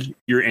fire. Damage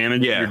your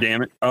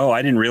damage. Oh,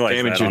 I didn't realize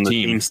damage that on the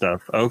team. Team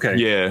stuff. Okay.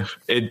 Yeah.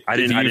 I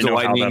didn't know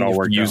how that all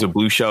worked. Use a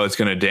blue shell, it's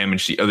going to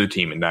damage the other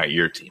team and not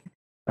your team.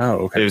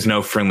 Oh, okay. There's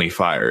no friendly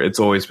fire. It's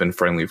always been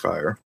friendly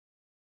fire.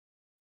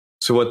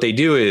 So what they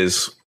do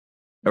is,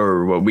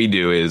 or what we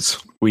do is,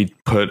 we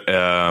put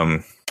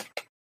a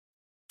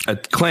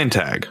clan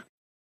tag.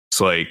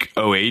 It's like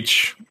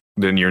OH,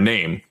 then your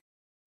name.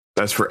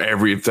 That's for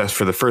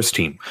the first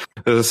team.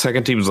 The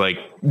second team is like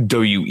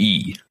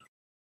WE,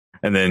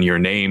 and then your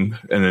name,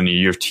 and then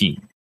your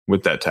team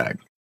with that tag.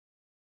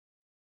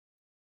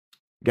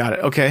 Got it.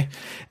 Okay,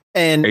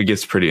 and it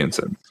gets pretty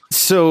intense.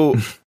 So,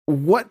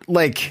 what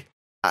are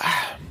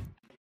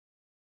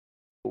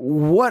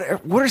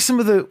some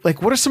of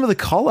the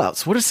call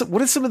outs? What is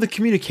some of the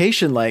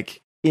communication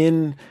like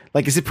in,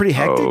 like, is it pretty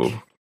hectic?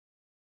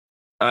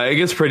 It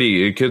gets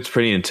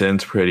pretty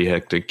intense, pretty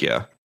hectic.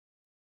 Yeah.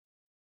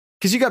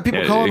 Because you got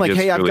people calling like,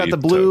 "Hey, I've got the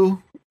blue."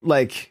 Tough.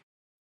 Like,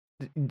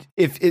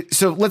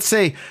 so let's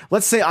say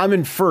I'm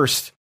in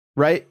first,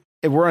 right?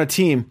 If we're on a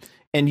team,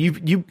 and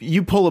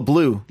you pull a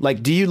blue,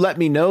 like, do you let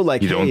me know?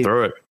 Like, you don't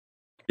throw it.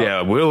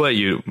 Yeah, we'll let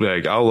you.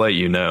 Like, I'll let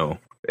you know,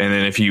 and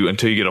then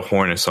until you get a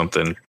horn or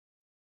something,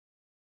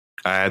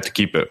 I have to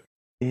keep it,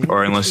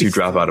 or unless you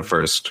drop out of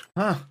first.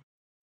 Huh.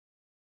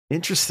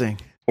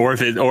 Interesting. Or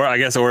if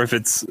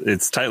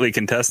it's tightly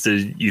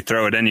contested, you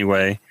throw it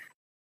anyway.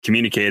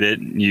 Communicate it.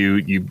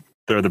 You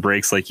throw the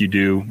brakes like you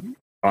do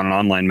on an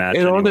online match.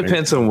 It all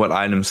depends on what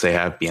items they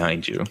have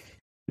behind you.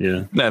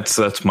 Yeah,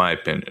 that's my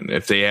opinion.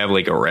 If they have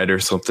like a red or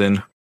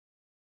something,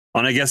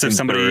 and I guess if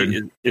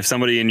somebody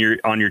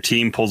on your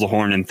team pulls a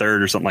horn in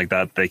third or something like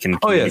that, they can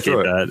communicate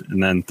that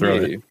and then throw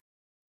it.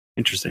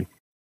 Interesting.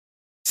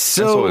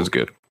 So that's always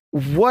good.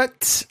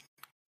 What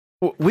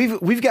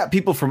we've got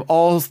people from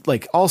all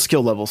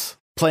skill levels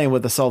playing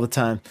with us all the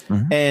time,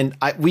 and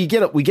we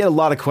get a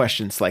lot of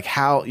questions like,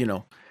 how,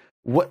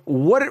 what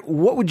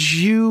would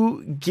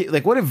you get,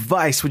 like, what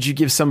advice would you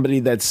give somebody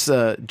that's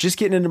just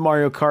getting into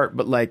Mario Kart,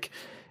 but like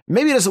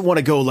maybe doesn't want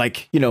to go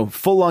like,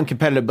 full on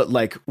competitive, but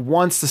like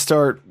wants to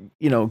start,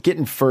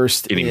 getting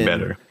first,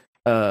 better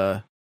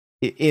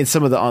in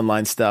some of the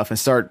online stuff and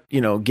start,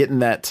 getting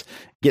that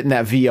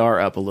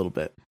VR up a little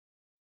bit?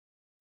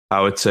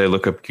 I would say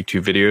look up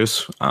YouTube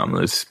videos.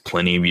 There's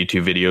plenty of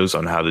YouTube videos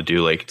on how to do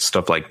like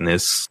stuff like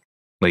this,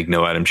 like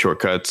no item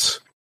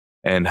shortcuts,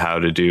 and how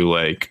to do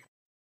like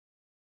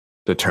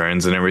the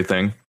turns and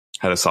everything,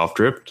 how to soft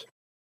drift.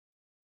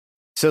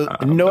 So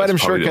no item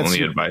shortcuts. The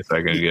only advice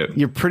I can get.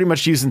 You're pretty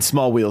much using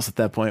small wheels at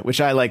that point,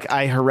 which I like.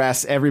 I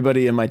harass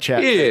everybody in my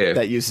chat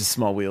that uses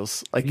small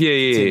wheels. Like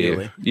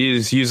yeah. You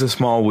just use the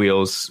small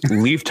wheels.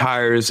 Leave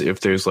tires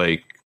if there's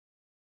like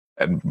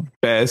at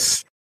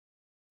best.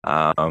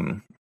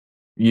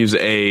 Use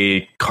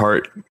a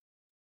cart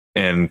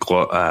and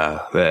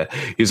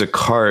use a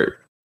cart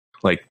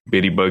like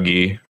Bitty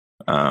Buggy,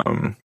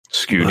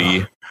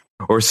 Scooty,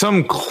 or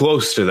some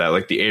close to that,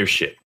 like the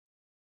airship.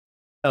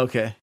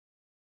 Okay.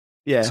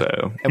 Yeah.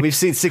 So, and we've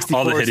seen 64.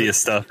 All the hideous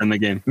stuff in the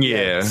game.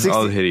 Yeah,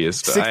 all the hideous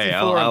stuff.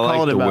 64, I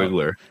like the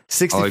Wiggler.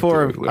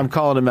 64, like the Wiggler. I'm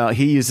calling him out.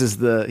 He uses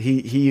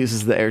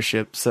the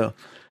airship. So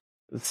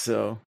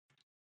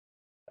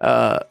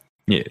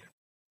yeah.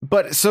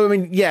 But so I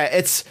mean, yeah,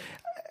 it's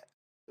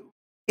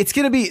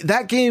gonna be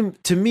that game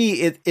to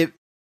me. It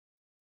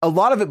a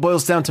lot of it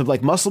boils down to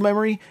like muscle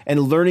memory and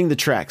learning the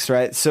tracks,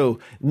 right? So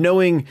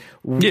knowing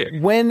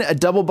when a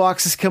double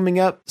box is coming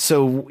up.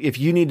 So if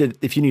you need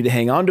to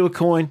hang on to a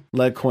coin,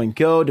 let a coin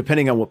go,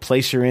 depending on what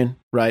place you're in,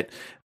 right?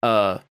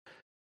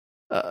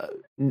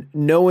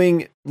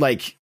 Knowing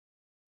like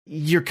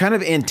you're kind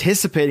of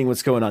anticipating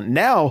what's going on.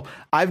 Now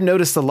I've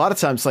noticed a lot of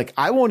times, like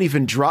I won't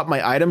even drop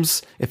my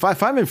items. If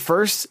I'm in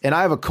first and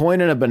I have a coin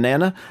and a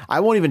banana, I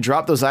won't even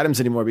drop those items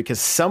anymore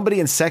because somebody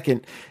in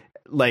second,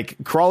 like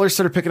Crawler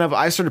started picking up.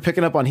 I started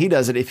picking up on he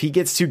does it. If he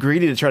gets too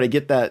greedy to try to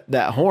get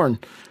that horn,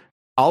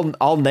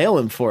 I'll nail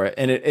him for it.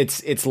 And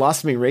it's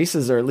lost me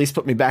races or at least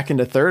put me back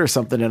into third or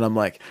something. And I'm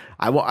like,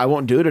 I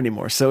won't do it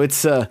anymore. So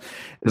it's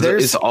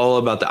all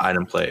about the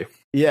item play.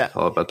 Yeah. It's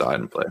all about the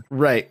item play.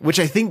 Right. Which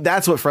I think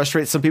that's what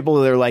frustrates some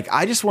people. They're like,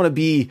 I just want to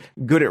be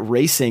good at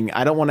racing.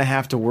 I don't want to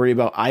have to worry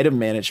about item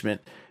management.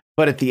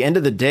 But at the end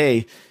of the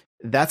day,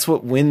 that's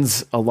what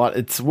wins a lot.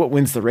 It's what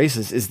wins the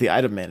races is the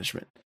item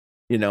management,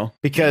 you know,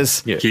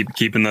 because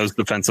keeping those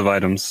defensive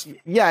items.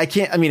 Yeah.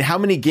 I mean, how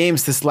many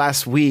games this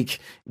last week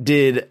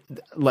did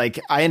like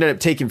I ended up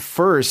taking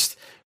first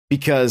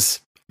because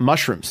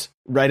mushrooms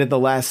right at the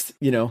last,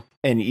 you know,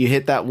 and you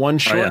hit that one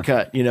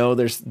shortcut, you know,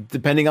 there's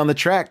depending on the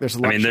track, there's a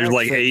lot. I mean, there's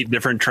like 8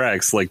 different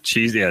tracks, like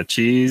cheese. Yeah.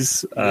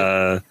 Cheese.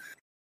 What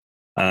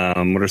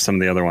are some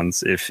of the other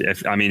ones? If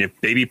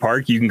Baby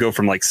Park, you can go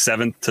from like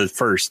 7th to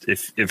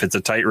 1st. If it's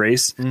a tight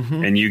race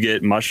and you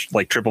get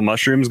triple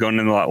mushrooms going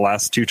into the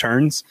last 2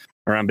 turns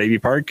around Baby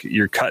Park,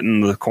 you're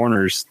cutting the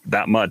corners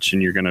that much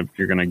and you're going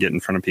to get in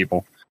front of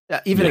people.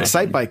 Yeah, even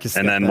Excite Bike is.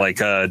 And then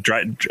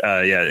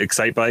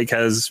Excite Bike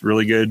has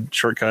really good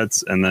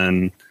shortcuts. And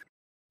then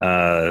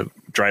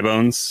Dry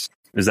Bones,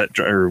 is that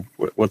or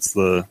what's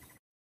the?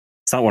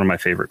 It's not one of my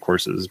favorite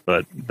courses,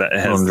 but that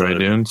has Dry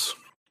Dunes.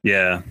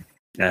 Yeah,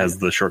 it has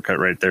the shortcut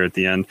right there at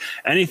the end.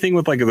 Anything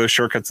with like those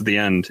shortcuts at the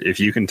end, if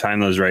you can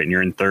time those right and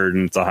you're in third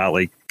and it's a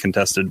hotly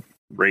contested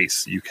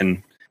race, you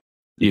can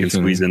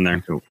squeeze in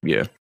there.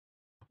 Yeah.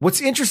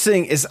 What's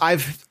interesting is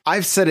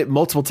I've said it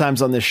multiple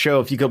times on this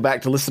show. If you go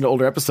back to listen to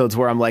older episodes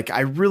where I'm like,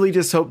 I really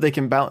just hope they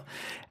can balance.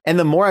 And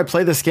the more I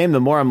play this game, the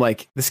more I'm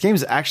like, this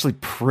game's actually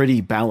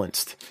pretty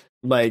balanced.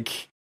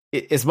 Like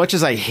as much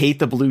as I hate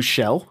the blue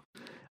shell,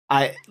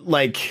 I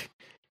like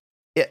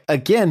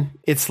again,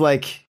 it's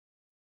like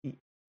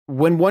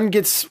when one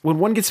gets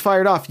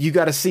fired off, you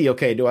got to see,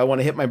 okay, do I want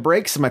to hit my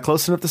brakes? Am I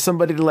close enough to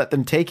somebody to let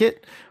them take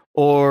it?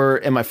 Or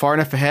am I far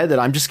enough ahead that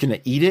I'm just going to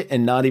eat it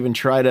and not even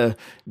try to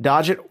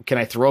dodge it? Can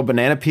I throw a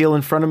banana peel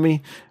in front of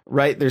me?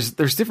 Right. There's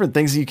different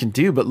things that you can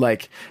do, but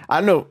like,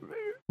 I don't know,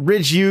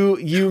 Ridge, you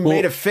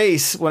made a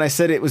face when I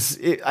said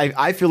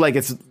I feel like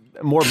it's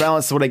more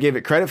balanced than what I gave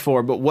it credit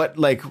for, but what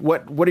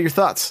are your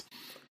thoughts?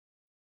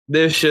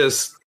 There's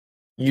just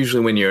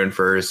usually when you're in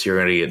first, you're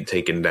going to get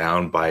taken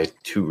down by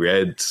 2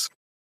 reds.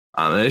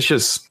 It's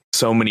just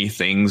so many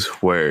things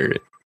where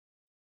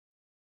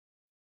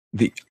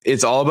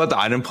it's all about the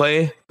item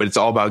play, but it's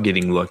all about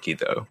getting lucky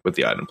though with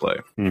the item play.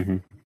 Mm-hmm.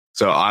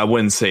 So I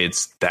wouldn't say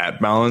it's that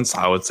balanced.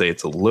 I would say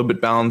it's a little bit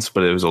balanced,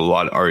 but it was a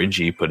lot of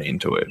RNG put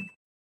into it.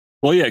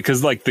 Well, yeah,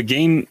 because like the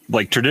game,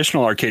 like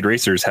traditional arcade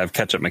racers have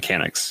catch-up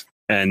mechanics,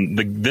 and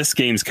this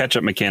game's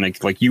catch-up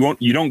mechanic, like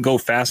you don't go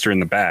faster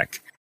in the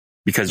back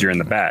because you're in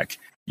the back.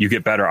 You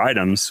get better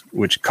items,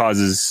 which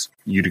causes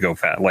you to go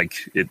fast. Like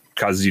it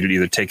causes you to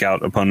either take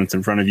out opponents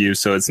in front of you.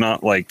 So it's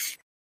not like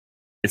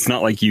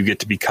you get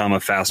to become a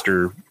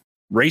faster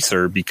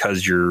racer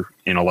because you're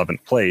in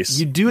 11th place.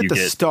 You do at the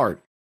start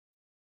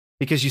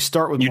because you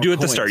start with. You do at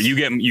the start. You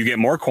get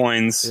more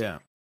coins. Yeah,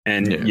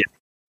 and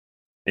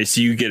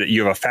so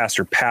you have a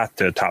faster path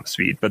to top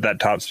speed. But that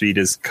top speed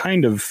is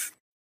kind of,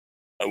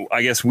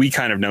 I guess we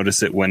kind of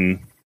notice it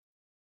when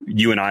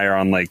you and I are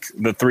on, like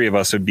the 3 of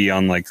us would be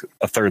on like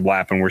a third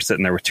lap and we're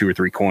sitting there with 2 or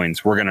 3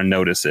 coins. We're going to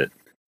notice it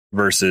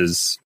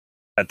versus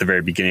at the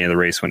very beginning of the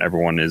race when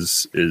everyone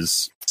is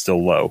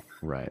still low.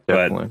 Right.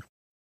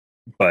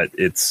 But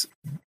it's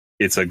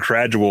a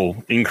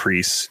gradual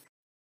increase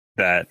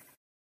that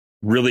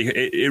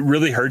it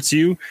really hurts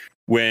you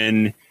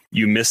when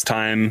you miss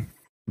time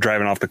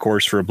driving off the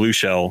course for a blue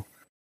shell,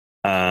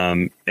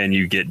 and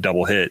you get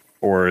double hit,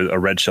 or a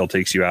red shell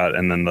takes you out,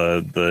 and then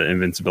the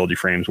invincibility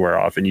frames wear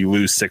off, and you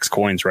lose 6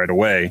 coins right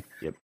away.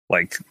 Yep.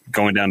 Like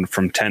going down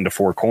from 10 to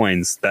 4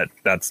 coins,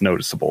 that's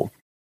noticeable,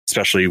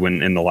 especially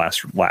when in the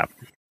last lap.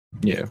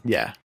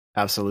 Yeah,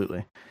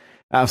 absolutely.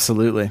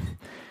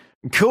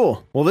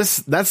 Cool. Well,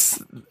 this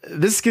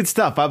is good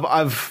stuff.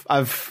 I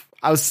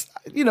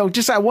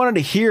wanted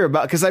to hear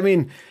about, because I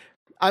mean,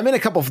 I'm in a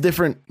couple of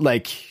different,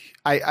 like,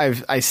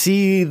 I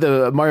see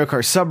the Mario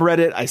Kart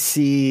subreddit. I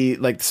see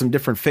like some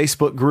different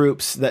Facebook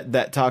groups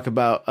that talk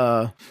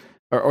about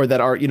or that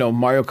are,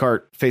 Mario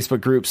Kart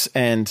Facebook groups.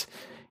 And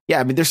yeah,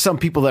 I mean, there's some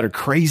people that are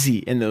crazy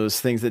in those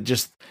things that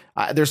just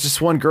there's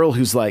just one girl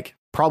who's like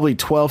probably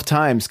 12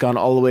 times gone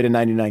all the way to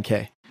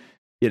 99K.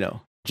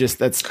 Just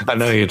that's I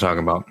know who you're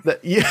talking about.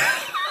 Yeah.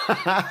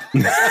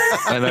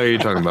 I know who you're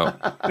talking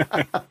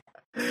about.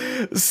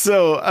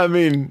 So, I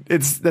mean,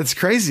 that's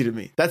crazy to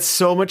me. That's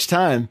so much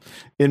time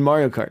in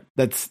Mario Kart.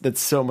 That's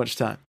so much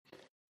time.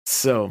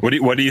 So,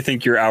 what do you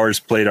think your hours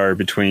played are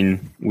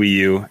between Wii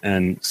U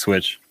and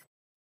Switch?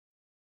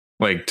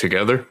 Like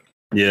together?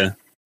 Yeah.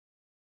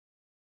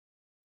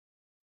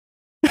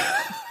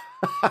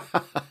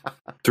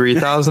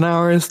 3,000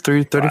 hours,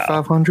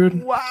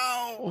 3,500.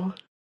 Wow.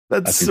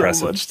 That's so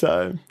impressive. much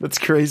time. That's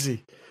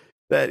crazy.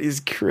 That is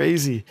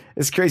crazy.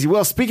 It's crazy.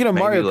 Well, speaking of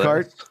Maybe Mario less.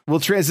 Kart, we'll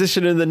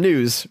transition into the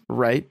news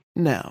right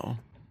now.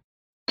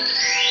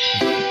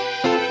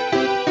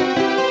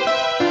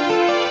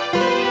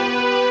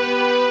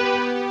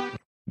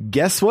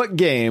 Guess what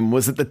game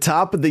was at the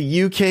top of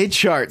the UK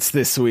charts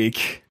this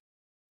week?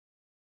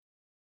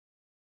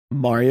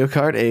 Mario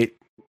Kart 8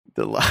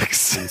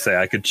 Deluxe. And say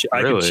I could cheat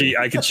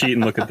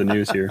and look at the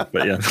news here,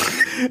 but yeah.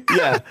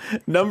 Yeah,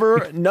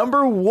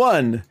 number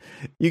 1.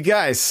 You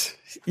guys,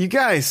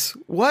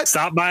 what?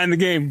 Stop buying the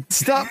game.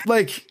 Stop.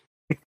 Like,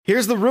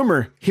 here's the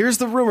rumor.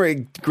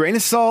 Grain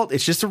of salt.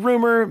 It's just a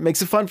rumor.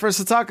 Makes it fun for us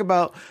to talk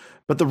about.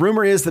 But the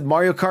rumor is that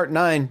Mario Kart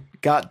 9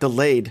 got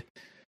delayed.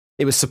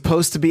 It was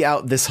supposed to be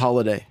out this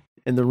holiday,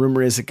 and the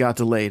rumor is it got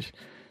delayed.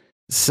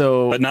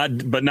 So,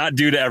 but not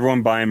due to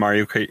everyone buying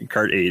Mario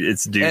Kart 8.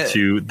 It's due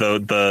to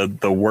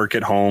the work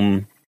at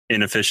home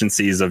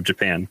inefficiencies of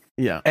Japan.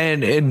 Yeah,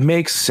 and it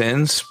makes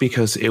sense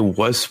because it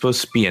was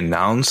supposed to be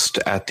announced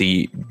at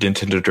the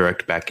Nintendo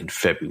Direct back in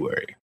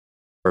February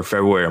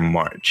or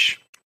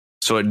March.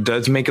 So it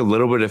does make a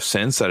little bit of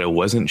sense that it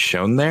wasn't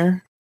shown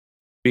there,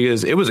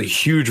 because it was a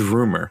huge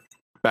rumor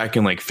back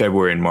in like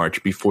February and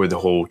March before the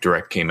whole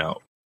Direct came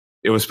out.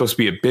 It was supposed to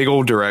be a big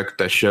old Direct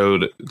that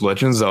showed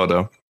Legend of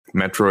Zelda,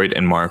 Metroid,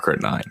 and Mario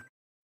Kart 9.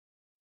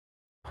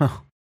 Huh.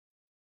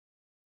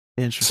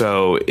 Interesting.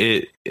 So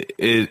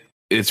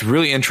it's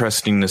really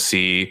interesting to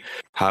see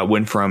how it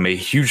went from a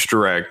huge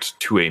Direct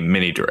to a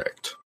mini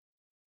Direct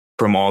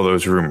from all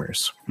those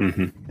rumors.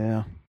 Mm-hmm.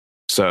 Yeah.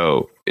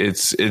 So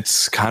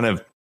it's kind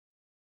of,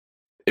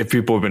 if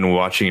people have been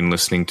watching and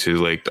listening to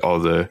like all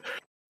the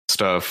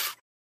stuff,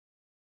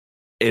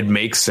 it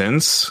makes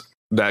sense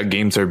that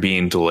games are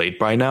being delayed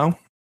by now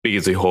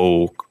because of the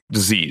whole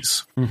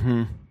disease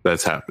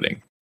that's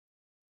happening.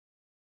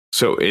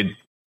 So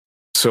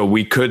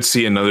we could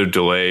see another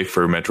delay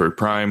for Metroid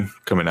Prime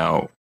coming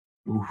out.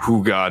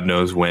 Who God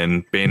knows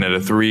when.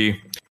 Bayonetta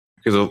 3,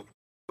 because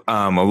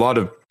a lot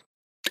of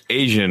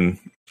Asian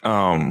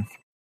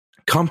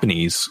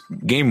companies,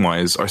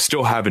 game-wise, are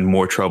still having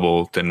more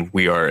trouble than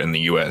we are in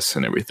the US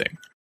and everything.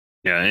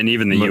 Yeah, and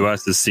even the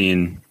US is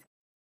seeing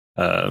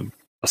a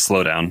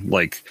slowdown.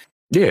 Like,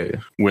 yeah,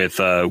 with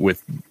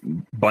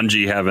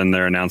Bungie having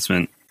their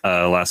announcement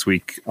last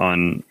week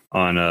on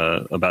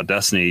about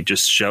Destiny,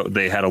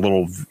 they had a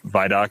little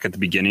Vidoc at the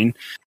beginning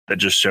that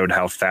just showed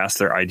how fast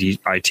their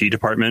IT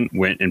department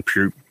went and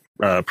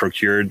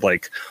procured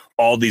like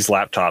all these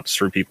laptops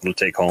for people to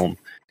take home,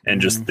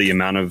 and just the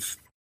amount of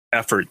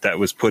effort that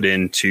was put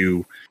in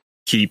to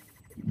keep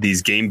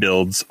these game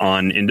builds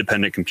on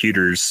independent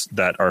computers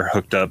that are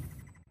hooked up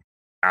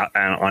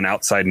on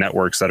outside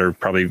networks that are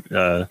probably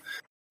that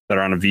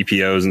are on a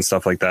VPOs and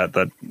stuff like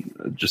that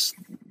just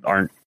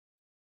aren't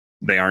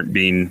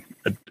being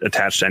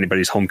attached to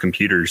anybody's home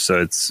computers.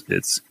 So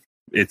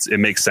it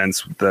makes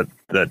sense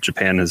that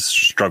Japan has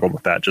struggled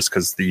with that, just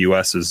because the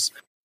US has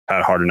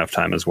had a hard enough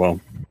time as well.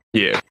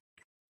 Yeah.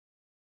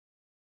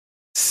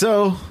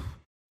 So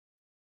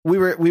we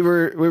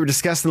were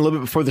discussing a little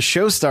bit before the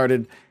show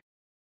started.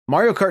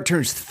 Mario Kart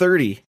turns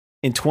 30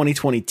 in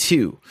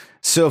 2022.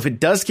 So if it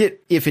does get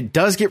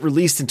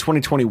released in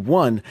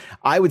 2021,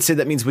 I would say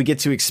that means we get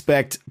to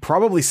expect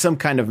probably some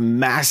kind of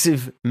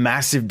massive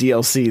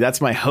DLC.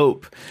 That's my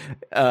hope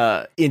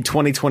in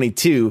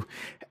 2022.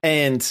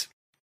 And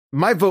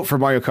my vote for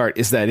Mario Kart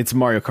is that it's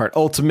Mario Kart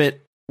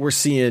Ultimate. We're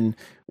seeing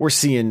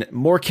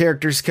more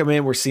characters come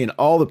in. We're seeing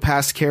all the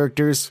past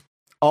characters,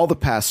 all the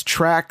past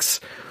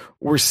tracks.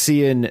 We're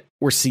seeing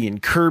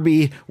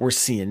Kirby. We're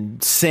seeing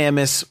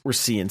Samus. We're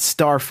seeing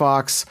Star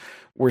Fox.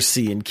 We're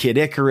seeing Kid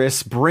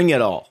Icarus. Bring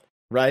it all,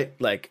 right?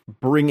 Like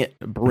bring it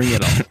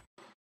all.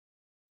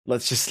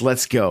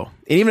 Let's go.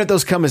 And even if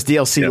those come as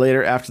DLC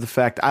later after the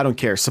fact, I don't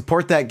care.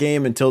 Support that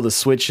game until the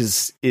Switch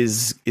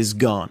is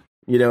gone.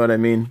 You know what I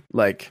mean?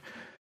 Like,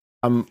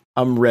 I'm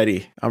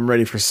ready. I'm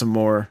ready for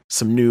some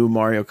new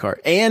Mario Kart.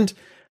 And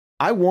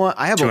I have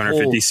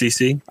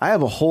 250cc. I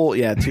have a whole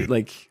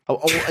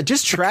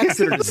just tracks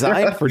that are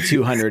designed for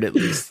 200 at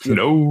least.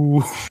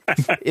 No.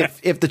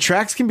 If the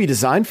tracks can be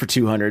designed for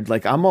 200,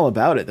 like, I'm all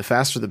about it. The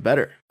faster the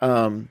better.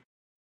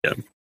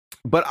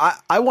 But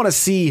I want to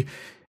see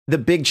the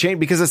big change,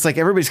 because it's like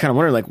everybody's kind of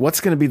wondering, like,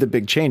 what's going to be the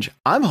big change?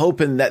 I'm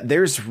hoping that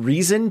there's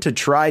reason to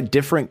try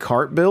different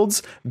kart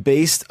builds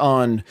based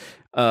on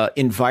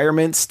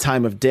environments,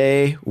 time of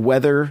day,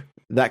 weather,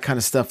 that kind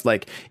of stuff.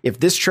 Like, if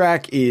this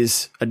track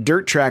is a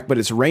dirt track, but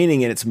it's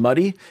raining and it's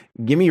muddy,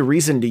 give me a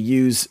reason to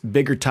use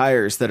bigger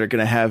tires that are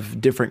going to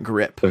have different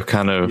grip. They're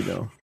kind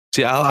of,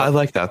 see, I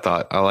like that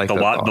thought. I like the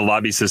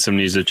lobby system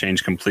needs to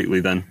change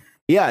completely then.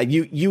 Yeah.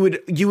 You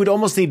would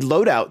almost need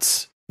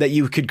loadouts that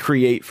you could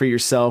create for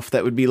yourself.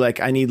 That would be like,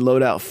 I need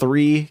loadout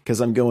 3 because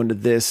I'm going to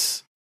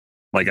this.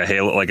 Like a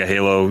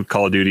Halo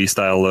Call of Duty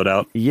style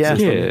loadout. Yeah.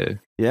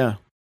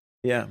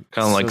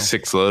 Kind of like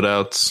 6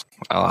 loadouts.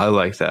 I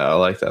like that. I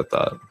like that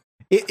thought.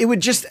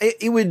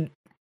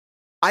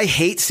 I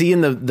hate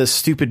seeing the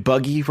stupid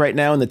buggy right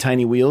now and the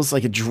tiny wheels.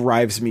 Like, it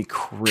drives me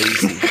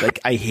crazy. Like,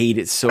 I hate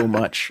it so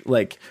much.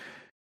 Like,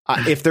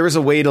 if there was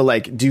a way to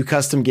like do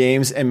custom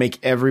games and make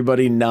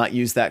everybody not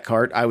use that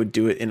cart, I would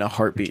do it in a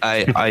heartbeat.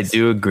 I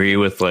do agree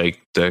with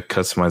like the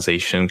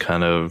customization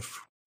kind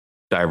of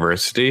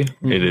diversity.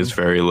 Mm-hmm. It is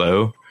very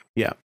low.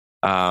 Yeah.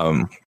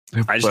 I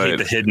just hate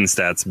the hidden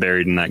stats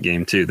buried in that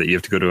game too, that you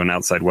have to go to an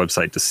outside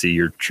website to see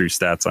your true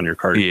stats on your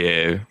card.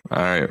 Yeah.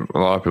 All right. A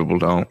lot of people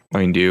don't.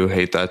 I do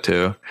hate that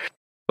too.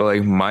 But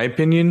like, my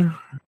opinion,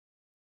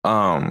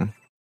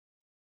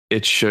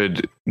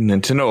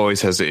 Nintendo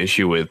always has an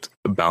issue with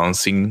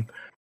balancing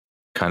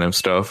kind of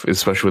stuff,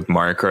 especially with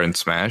Mario Kart and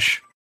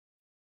Smash.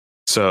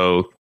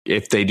 So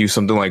if they do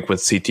something like what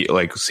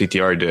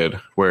CTR did,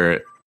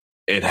 where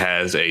it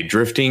has a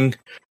drifting,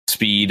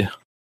 speed,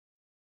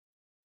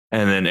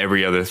 and then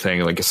every other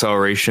thing like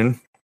acceleration,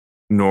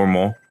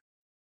 normal.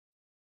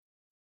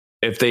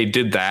 If they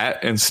did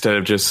that instead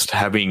of just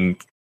having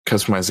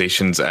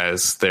customizations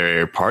as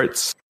their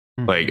parts,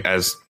 like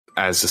as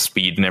the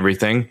speed and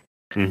everything,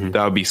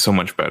 that would be so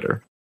much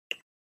better.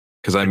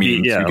 Because I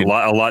mean,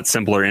 a lot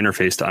simpler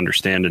interface to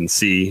understand and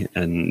see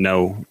and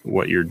know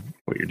what you're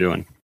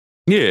doing.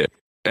 Yeah,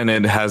 and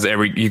it has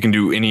you can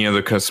do any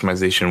other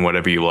customization,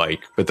 whatever you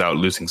like, without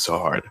losing so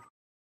hard.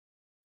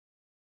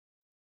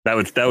 That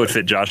would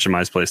fit Josh and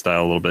my play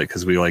style a little bit,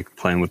 because we like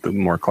playing with the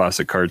more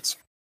classic carts.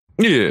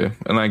 Yeah,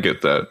 and I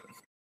get that.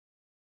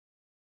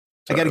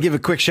 I got to give a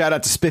quick shout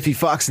out to Spiffy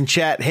Fox in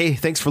chat. Hey,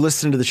 thanks for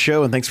listening to the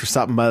show and thanks for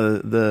stopping by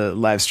the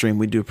live stream.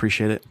 We do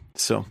appreciate it.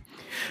 So,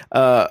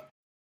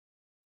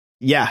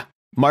 yeah,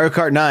 Mario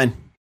Kart 9.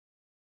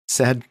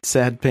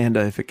 Sad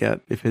panda if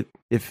it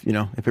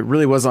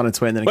really was on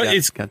its way and then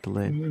it got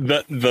delayed.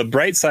 The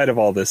bright side of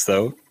all this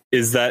though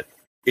is that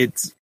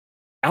it's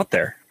out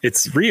there.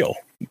 It's real,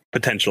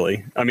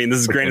 potentially. I mean, this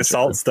is grain of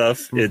salt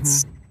stuff.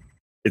 Mm-hmm.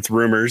 It's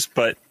rumors,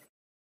 but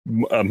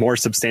a more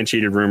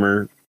substantiated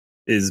rumor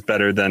is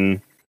better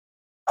than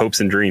hopes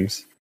and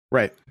dreams.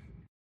 Right.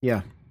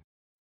 Yeah.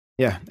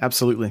 Yeah,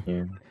 absolutely.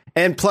 Yeah.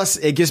 And plus,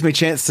 it gives me a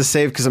chance to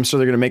save, because I'm sure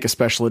they're going to make a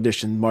special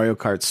edition Mario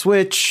Kart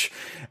Switch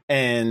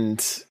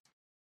and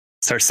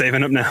start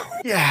saving up now.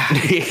 Yeah.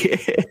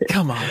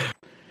 Come on.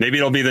 Maybe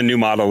it'll be the new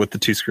model with the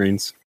 2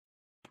 screens.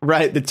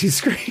 Right. The 2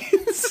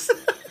 screens.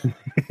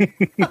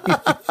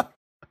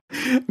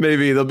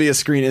 Maybe there'll be a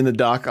screen in the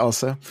dock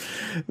also.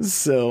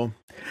 So,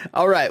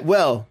 all right.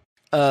 Well,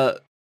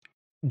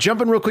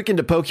 jumping real quick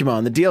into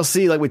Pokemon, the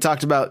DLC, like we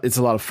talked about, it's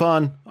a lot of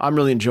fun. I'm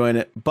really enjoying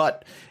it.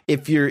 But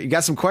if you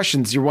got some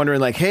questions, you're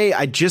wondering like, hey,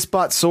 I just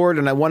bought Sword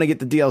and I want to get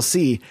the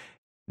DLC.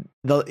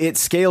 It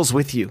scales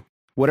with you.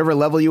 Whatever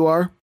level you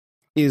are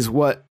is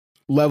what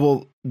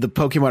level the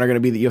Pokemon are going to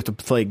be that you have to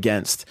play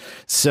against.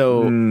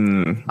 So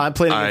I'm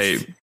playing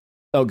against...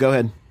 Oh, go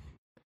ahead.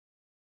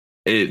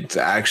 It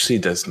actually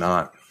does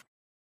not.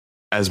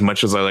 As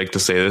much as I like to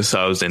say this,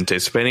 I was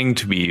anticipating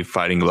to be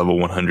fighting level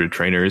 100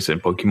 trainers in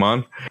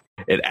Pokemon.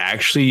 It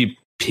actually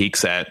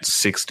peaks at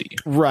 60.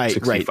 Right,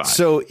 65. Right.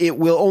 So it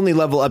will only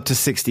level up to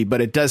 60, but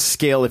it does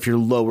scale if you're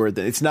lower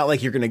than. It's not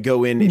like you're going to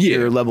go in if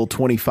you're level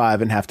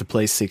 25 and have to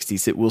play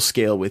 60s. It will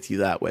scale with you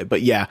that way.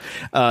 But yeah,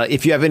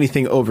 if you have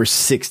anything over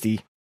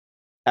 60,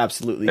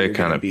 absolutely. It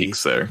kind of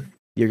peaks there.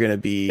 You're going to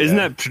be. Isn't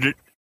that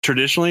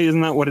traditionally?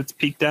 Isn't that what it's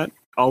peaked at?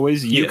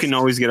 Always? You can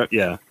always get up.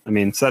 Yeah. I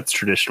mean, so that's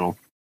traditional.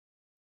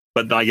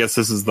 But I guess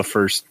this is the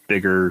first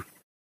bigger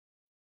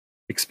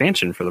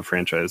expansion for the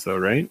franchise, though,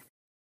 right?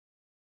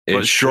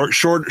 But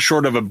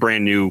short of a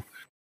brand new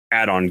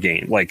add-on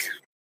game like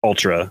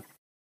Ultra,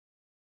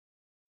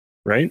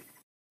 right?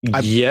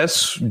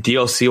 Yes,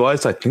 DLC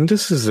wise, I think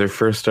this is their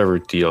first ever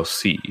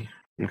DLC.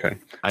 Okay,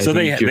 so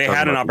they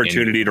had an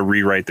opportunity to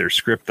rewrite their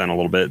script then a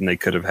little bit, and they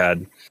could have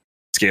had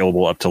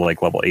scalable up to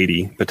like level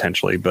 80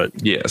 potentially. But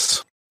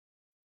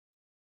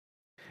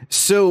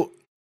so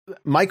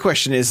my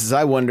question is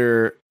I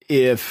wonder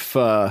if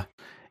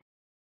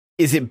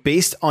is it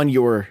based on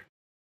your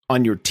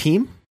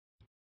team?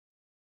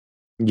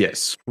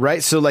 Yes.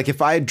 Right. So like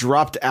if I had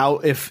dropped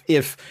out,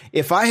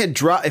 if I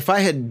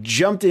had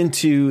jumped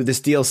into this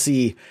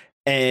DLC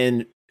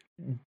and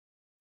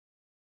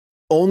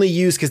only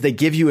use, because they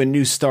give you a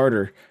new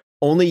starter,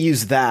 only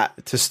use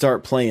that to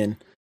start playing,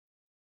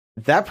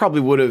 that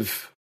probably would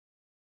have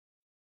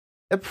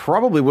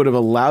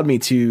allowed me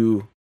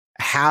to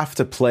have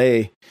to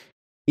play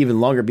even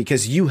longer,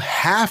 because you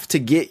have to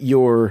get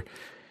a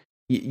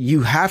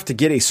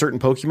certain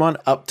Pokemon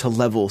up to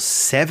level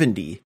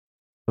 70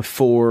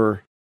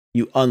 before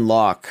you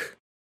unlock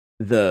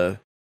the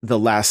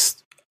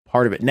last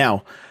part of it.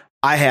 Now,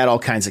 I had all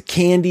kinds of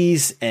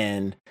candies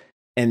and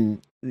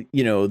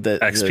you know the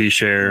XP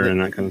share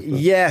and that kind of stuff.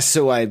 Yeah,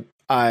 so I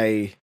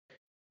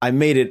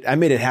made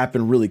it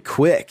happen really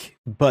quick.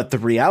 But the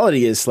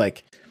reality is,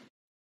 like,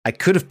 I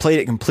could have played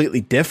it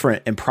completely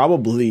different and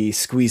probably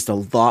squeezed a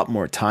lot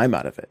more time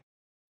out of it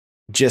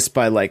just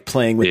by like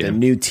playing with a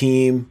new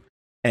team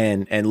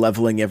and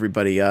leveling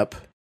everybody up.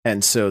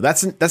 And so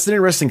that's an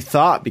interesting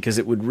thought, because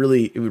it would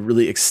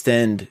really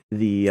extend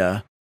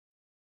the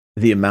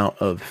amount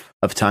of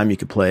time you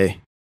could play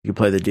the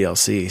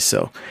DLC.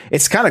 So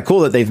it's kind of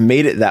cool that they've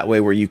made it that way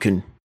where you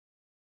can,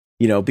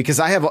 you know, because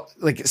I have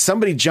like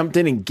somebody jumped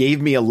in and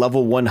gave me a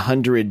level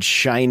 100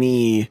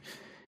 shiny,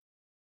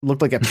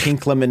 looked like a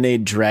pink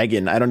lemonade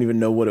dragon. I don't even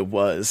know what it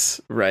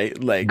was.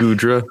 Right. Like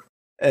Goodra.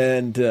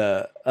 And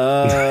I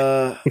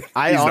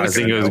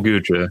honestly think it was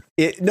Goodra.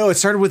 It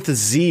started with the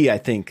Z, I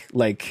think.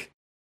 Like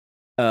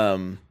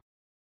had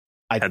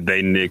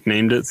they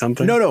nicknamed it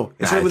something? No.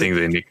 I think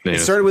they nicknamed it. It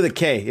started with a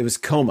K. It was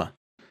Coma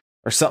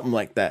or something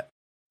like that.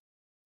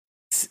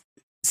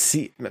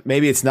 See,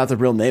 maybe it's not the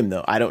real name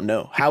though. I don't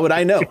know. How would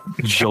I know?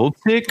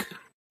 Joltik?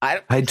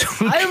 I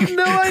have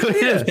no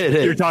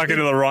idea. You're talking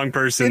to the wrong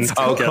person.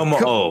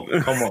 Como.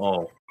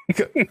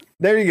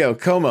 There you go.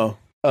 Como.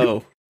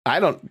 Oh, I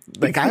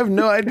have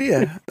no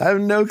idea. I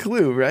have no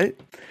clue. Right.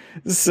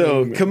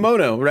 So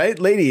kimono, right?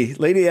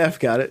 Lady F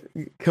got it.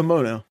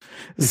 Kimono.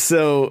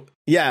 So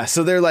yeah.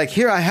 So they're like,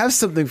 here, I have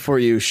something for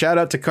you. Shout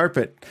out to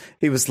Carpet.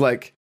 He was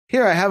like,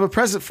 here, I have a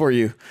present for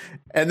you.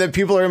 And then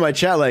people are in my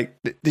chat like,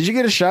 did you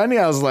get a shiny?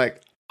 I was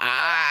like,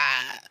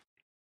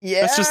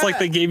 yeah. That's just like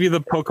they gave you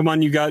the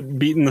Pokemon you got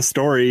beaten the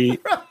story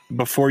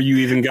before you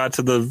even got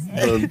to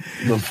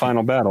the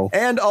final battle.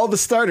 And all the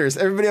starters.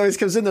 Everybody always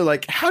comes in, they're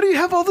like, how do you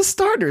have all the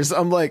starters?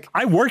 I'm like,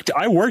 I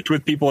worked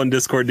with people in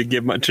Discord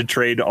to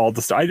trade all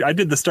the stuff. I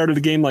did the start of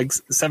the game like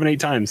 7-8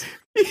 times.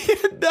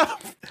 No,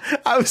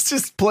 I was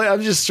just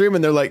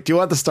streaming. They're like, do you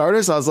want the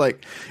starters? I was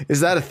like, is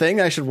that a thing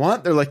I should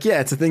want? They're like,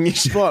 yeah, it's a thing you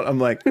should want. I'm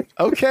like,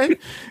 okay,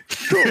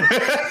 cool.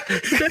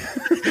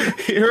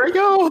 Here I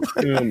go.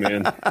 Oh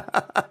man.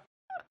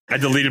 I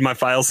deleted my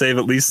file save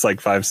at least like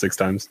 5-6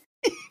 times.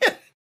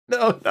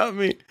 No, not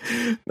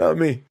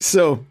me.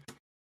 So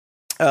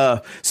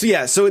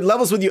it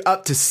levels with you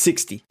up to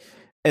 60.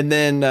 And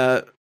then,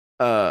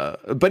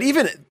 but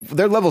even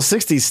their level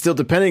 60 still,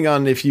 depending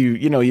on if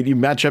you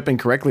match up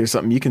incorrectly or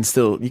something, you can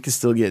still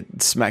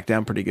get smacked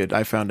down pretty good.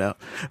 I found out.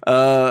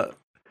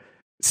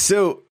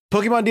 So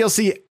Pokemon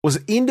DLC was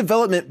in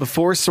development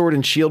before Sword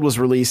and Shield was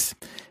released.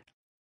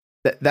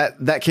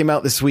 That came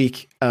out this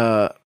week.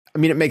 I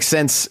mean, it makes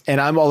sense,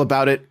 and I'm all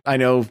about it. I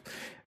know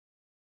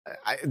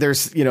there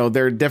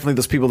are definitely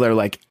those people that are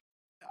like,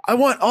 I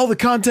want all the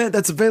content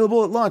that's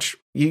available at launch.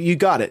 You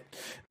got it.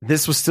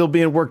 This was still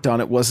being worked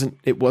on. It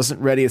wasn't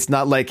ready. It's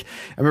not like,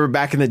 I remember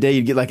back in the day,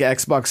 you'd get like an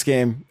Xbox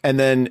game and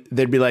then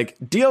they'd be like,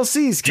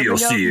 DLC's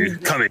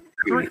coming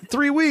out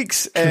 3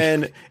 weeks,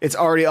 and it's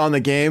already on the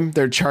game.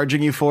 They're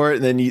charging you for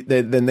it, and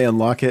then they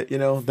unlock it. You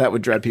know, that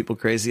would drive people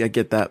crazy. I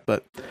get that,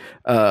 but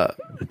the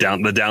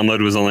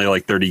download was only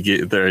like 30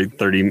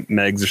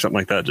 megs or something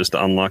like that just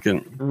to unlock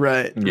it.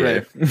 Right.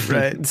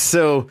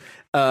 So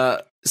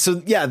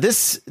yeah,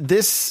 this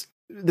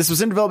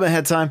was in development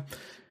ahead of time.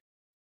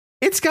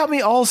 It's got me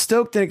all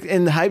stoked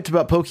and hyped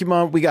about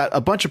Pokemon. We got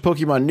a bunch of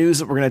Pokemon news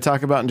that we're going to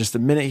talk about in just a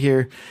minute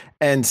here.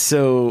 And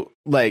so,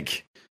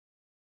 like,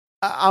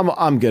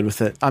 I'm good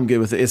with it.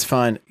 It's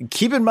fine.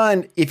 Keep in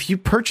mind, if you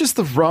purchase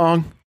the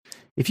wrong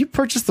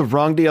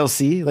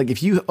DLC, like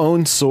if you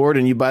own Sword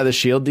and you buy the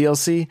Shield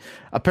DLC,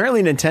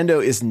 apparently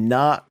Nintendo is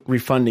not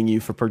refunding you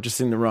for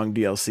purchasing the wrong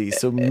DLC.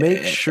 So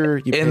make sure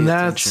you pay attention.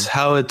 That's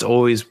how it's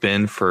always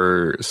been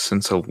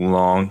since a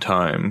long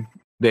time.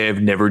 They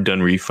have never done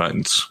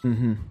refunds.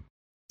 Mm-hmm.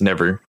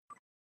 Never.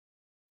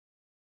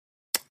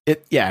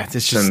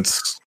 It's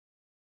just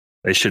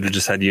they should have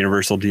just had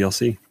Universal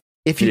DLC.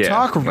 If you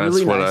talk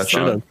really nice,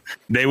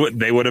 they would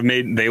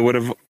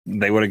have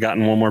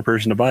gotten one more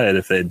person to buy it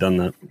if they had done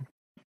that.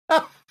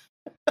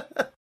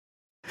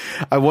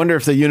 I wonder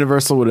if the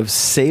Universal would have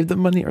saved the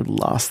money or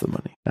lost the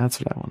money. That's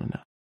what I want to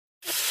know.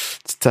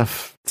 It's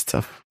tough. It's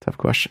a tough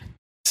question.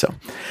 So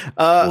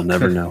we'll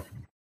never know.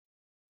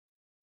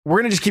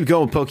 We're going to just keep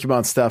going with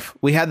Pokemon stuff.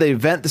 We had the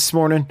event this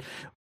morning.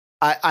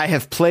 I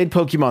have played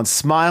Pokemon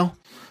Smile.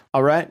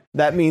 All right.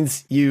 That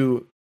means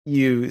you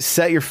you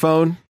set your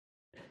phone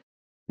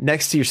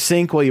next to your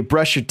sink while you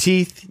brush your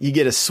teeth. You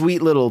get a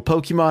sweet little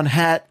Pokemon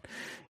hat.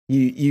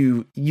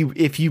 You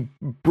if you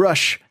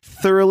brush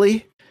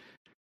thoroughly,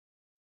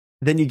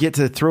 then you get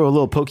to throw a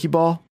little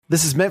Pokeball.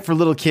 This is meant for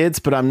little kids,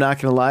 but I'm not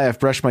gonna lie. I've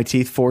brushed my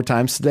teeth 4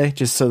 times today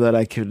just so that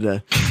I could,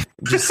 I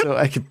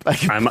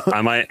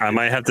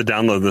might have to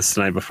download this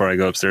tonight before I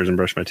go upstairs and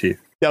brush my teeth.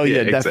 Oh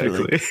yeah,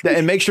 definitely. Exactly.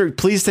 And make sure,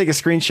 please take a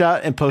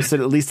screenshot and post it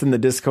at least in the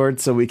Discord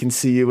so we can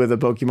see you with a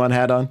Pokemon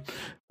hat on.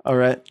 All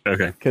right.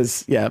 Okay.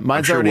 Because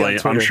mine's already on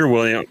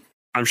Twitter.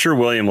 I'm sure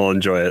William will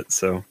enjoy it.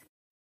 So.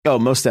 Oh,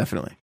 most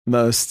definitely.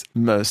 Most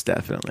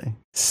definitely.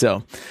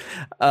 So,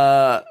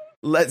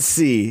 let's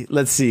see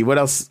what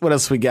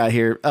else we got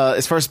here.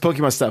 As far as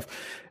Pokemon stuff.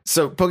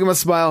 So Pokemon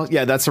Smile,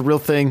 yeah, that's a real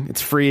thing.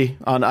 It's free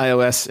on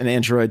iOS and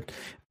Android.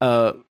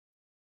 What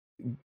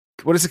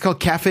is it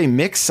called? Cafe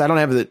Mix? I don't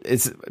have it.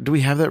 Do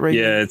we have that right?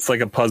 Yeah, it's like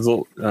a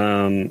puzzle.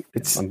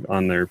 It's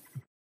on there.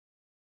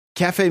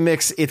 Cafe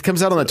Mix. It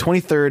comes out on the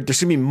 23rd.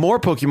 There's gonna be more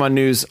Pokemon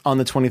news on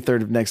the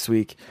 23rd of next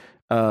week.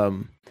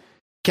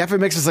 Cafe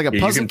Mix is like a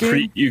puzzle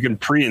game. You can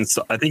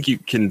pre-install. I think you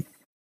can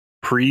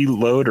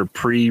preload or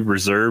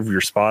pre-reserve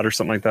your spot or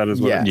something like that.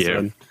 Is what it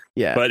said.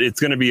 Yeah. But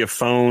it's going to be a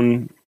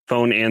phone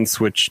and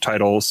Switch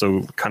title,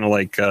 so kind of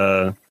like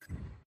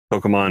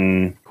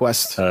Pokemon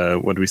Quest.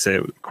 What do we say?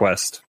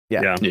 Quest.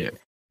 Yeah.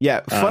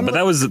 Fun, but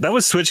that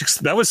was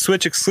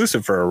Switch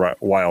exclusive for a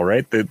while,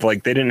 right? They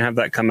didn't have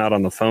that come out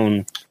on the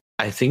phone.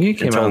 I think it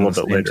came out a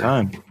little bit later.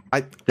 Time.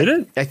 Did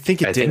it? I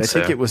think it did. I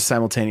think it was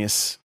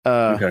simultaneous.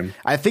 Okay.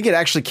 I think it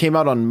actually came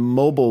out on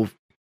mobile.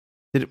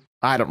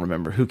 I don't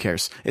remember. Who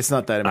cares? It's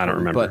not that important. I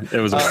don't remember. But,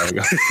 it was a while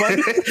ago.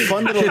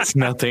 Fun little, it's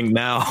nothing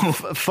now.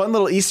 Fun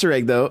little Easter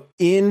egg though.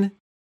 In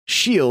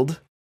Shield,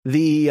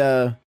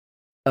 the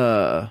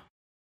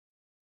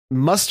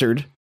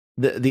Mustard,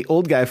 the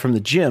old guy from the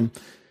gym,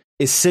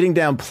 is sitting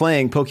down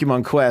playing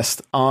Pokemon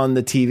Quest on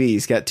the TV.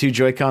 He's got 2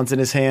 Joy-Cons in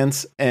his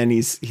hands, and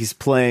he's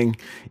playing.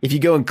 If you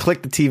go and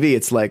click the TV,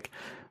 it's like,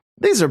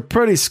 these are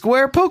pretty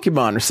square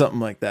Pokemon or something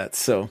like that.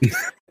 So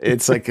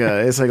it's like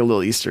a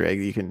little Easter egg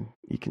that you can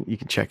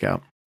check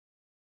out.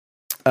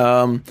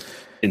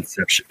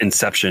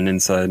 Inception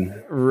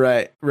inside.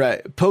 Right.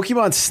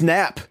 Pokemon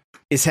Snap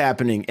is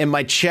happening, and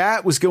my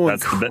chat was going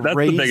crazy. That's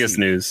the biggest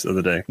news of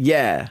the day.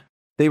 Yeah,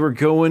 they were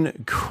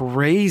going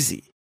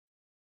crazy.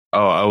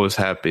 Oh, I was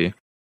happy.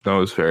 I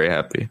was very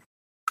happy.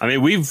 I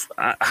mean, we've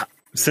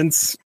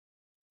since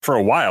for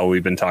a while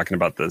we've been talking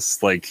about this,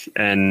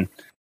 and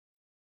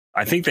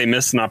I think they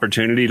missed an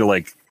opportunity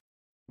to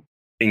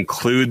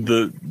include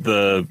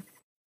the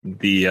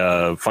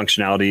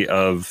functionality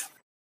of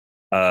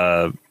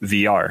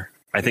VR.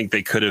 I think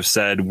they could have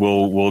said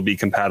we'll be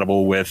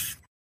compatible with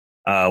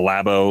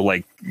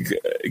Labo,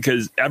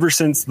 because ever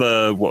since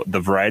the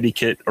Variety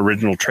Kit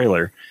original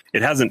trailer,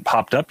 it hasn't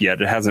popped up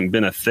yet. It hasn't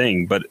been a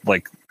thing, but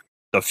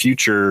the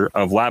future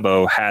of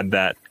Labo had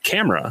that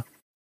camera.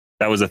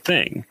 That was a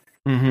thing.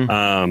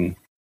 Mm-hmm.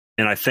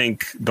 And I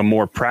think the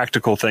more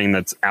practical thing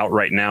that's out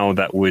right now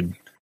that would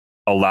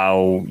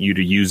allow you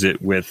to use it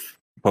with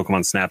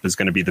Pokemon Snap is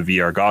going to be the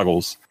VR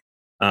goggles.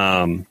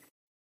 But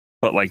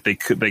they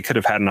could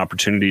have had an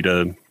opportunity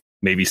to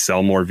maybe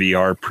sell more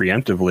VR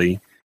preemptively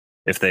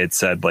if they had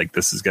said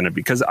this is going to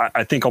be, because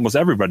I think almost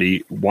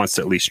everybody wants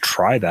to at least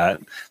try that.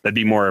 That'd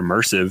be more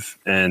immersive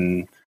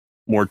and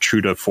more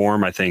true to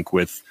form, I think,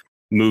 with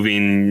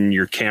moving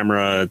your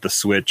camera, the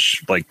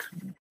Switch,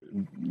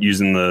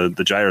 using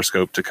the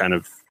gyroscope to kind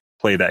of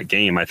play that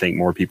game. I think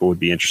more people would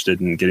be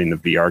interested in getting the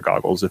VR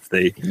goggles if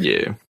they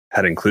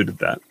had included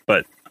that.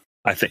 But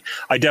I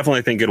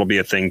definitely think it'll be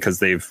a thing because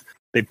they've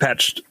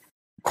patched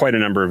quite a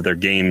number of their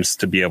games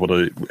to be able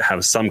to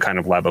have some kind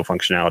of Labo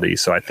functionality.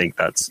 So I think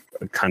that's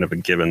kind of a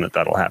given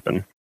that'll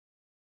happen.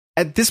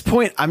 At this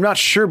point, I'm not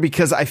sure,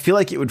 because I feel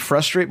like it would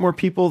frustrate more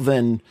people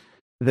than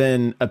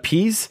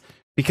appease,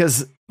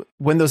 because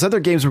when those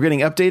other games were getting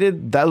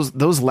updated,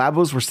 those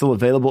Labos were still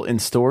available in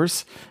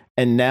stores,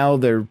 and now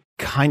they're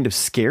kind of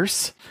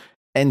scarce.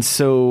 And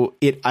so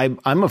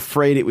I'm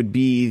afraid it would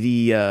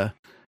be the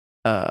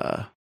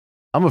whole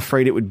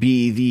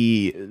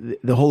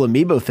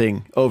amiibo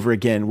thing over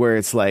again, where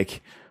it's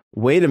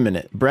wait a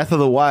minute, Breath of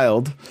the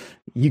Wild,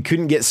 you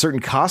couldn't get certain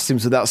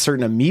costumes without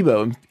certain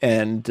amiibo,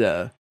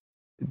 and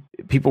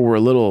people were a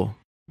little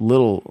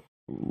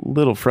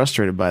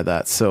frustrated by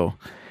that. So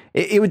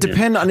it would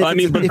depend on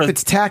if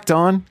it's tacked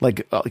on,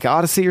 like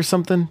Odyssey or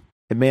something.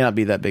 It may not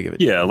be that big of a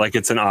deal. Yeah,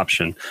 it's an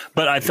option.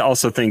 But I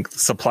also think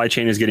supply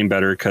chain is getting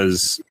better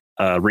because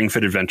Ring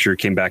Fit Adventure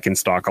came back in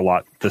stock a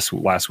lot this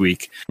last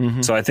week.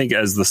 Mm-hmm. So I think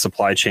as the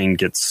supply chain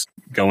gets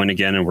going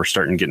again, and we're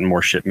starting getting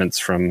more shipments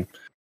from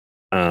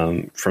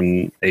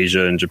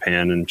Asia and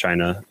Japan and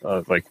China,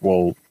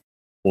 we'll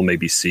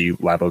maybe see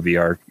Labo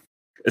VR,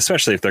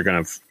 especially if they're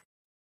going to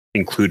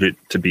include it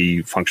to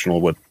be functional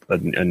with a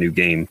new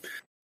game.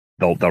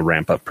 They'll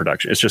ramp up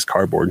production. It's just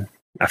cardboard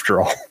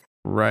after all.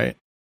 Right.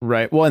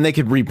 Well, and they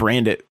could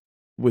rebrand it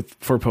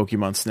for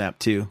Pokemon Snap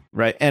too,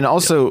 right? And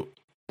also,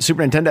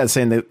 Super Nintendo is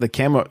saying that the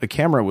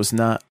camera was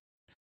not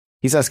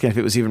He's asking if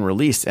it was even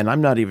released, and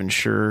I'm not even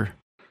sure.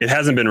 It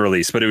hasn't been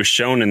released, but it was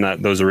shown in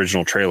those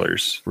original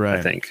trailers, right?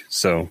 I think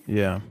so.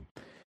 Yeah.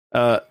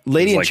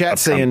 Lady in chat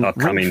saying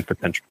upcoming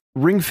potential.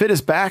 Ring Fit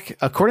is back.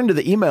 According to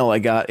the email I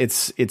got,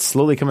 it's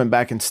slowly coming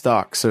back in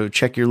stock. So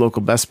check your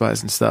local Best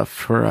Buys and stuff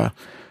for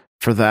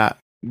that,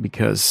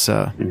 because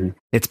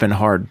it's been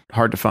hard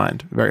to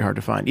find, very hard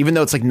to find. Even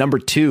though it's like number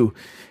 2,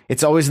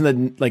 it's always in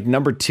the like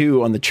number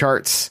 2 on the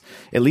charts,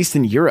 at least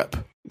in Europe.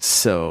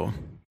 So,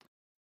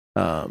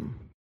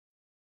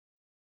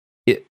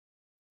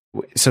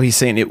 so he's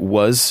saying it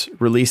was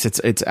released.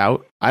 It's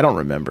out. I don't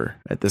remember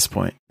at this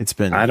point. It's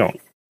been. I don't.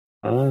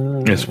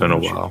 It's been a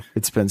while.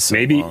 It's been so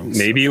long.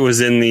 Maybe it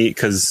was in the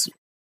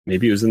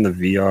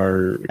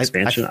VR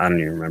expansion. I don't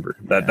even remember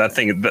that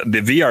thing.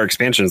 The VR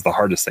expansion is the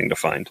hardest thing to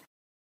find.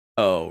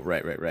 Oh,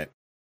 right.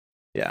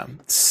 Yeah.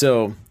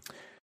 So,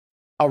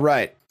 all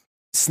right.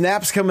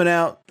 Snap's coming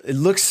out. It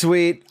looks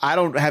sweet. I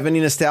don't have any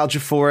nostalgia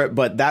for it,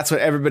 but that's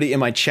what everybody in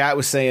my chat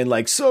was saying.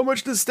 Like, so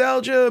much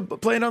nostalgia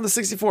playing on the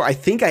 64. I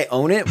think I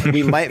own it.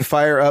 We might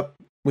fire up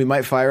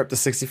the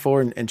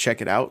 64 and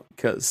check it out,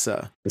 because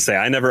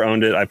I never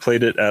owned it. I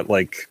played it at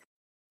like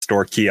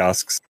store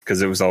kiosks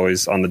because it was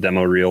always on the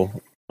demo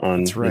reel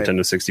on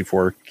Nintendo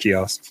 64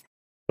 kiosks.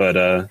 But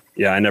I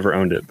never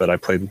owned it, but I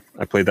played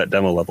that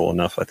demo level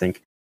enough, I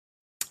think.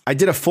 I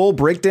did a full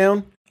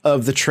breakdown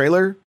of the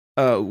trailer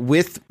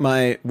with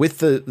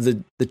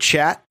the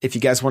chat. If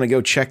you guys want to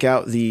go check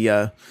out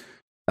the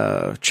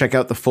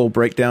full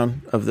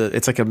breakdown of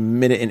it's like 1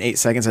 minute and 8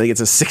 seconds. I think it's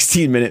a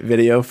 16-minute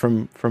video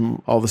from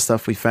all the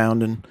stuff we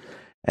found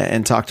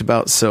and talked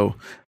about. So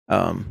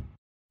you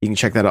can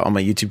check that out on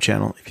my YouTube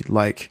channel if you'd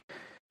like.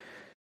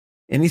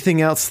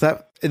 Anything else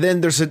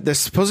then there's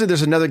supposedly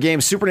there's another game.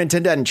 Super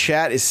Nintendo in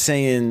chat is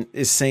saying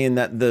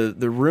that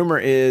the rumor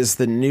is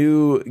the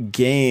new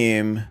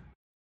game.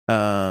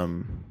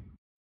 The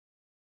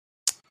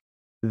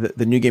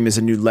new game is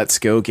a new Let's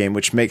Go game,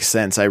 which makes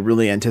sense. I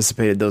really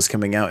anticipated those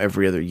coming out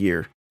every other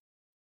year.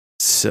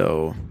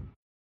 So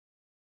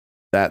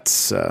that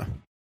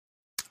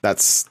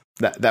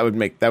would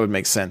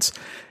make sense.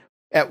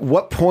 At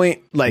what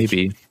point, like,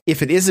 maybe,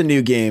 if it is a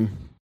new game,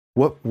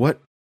 what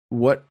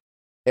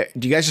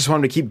do you guys just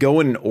want them to keep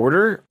going in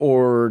order,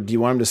 or do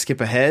you want them to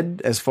skip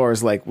ahead? As far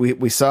as like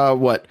we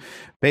saw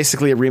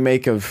basically a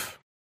remake of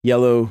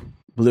Yellow,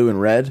 Blue,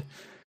 and Red.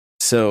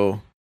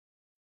 So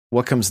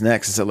what comes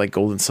next? Is it like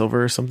Gold and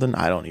Silver or something?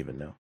 I don't even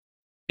know.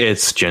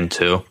 It's Gen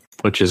 2,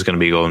 which is going to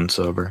be Gold and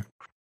Silver.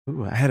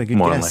 Ooh, I had a good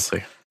More guess.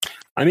 Likely.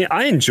 I mean,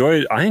 I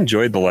enjoyed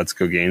the Let's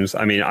Go games.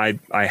 I mean,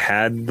 I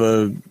had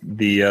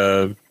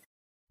the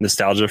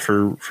nostalgia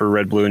for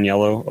Red, Blue, and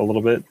Yellow a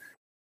little bit,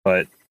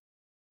 but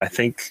I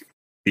think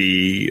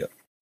the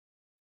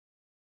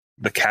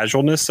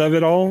casualness of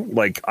it all,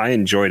 like, I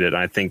enjoyed it.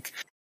 I think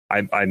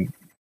I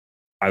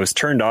was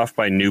turned off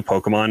by new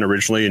Pokemon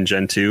originally in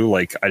Gen 2.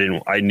 Like,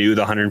 I knew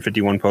the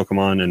 151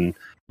 Pokemon, and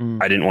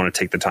I didn't want to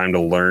take the time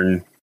to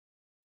learn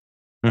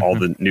all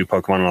the new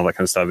Pokemon and all that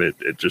kind of stuff.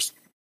 It just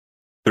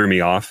threw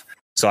me off.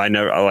 So I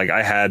don't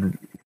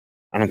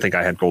think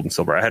I had Gold and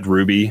Silver. I had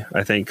Ruby,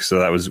 I think.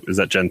 So is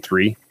that Gen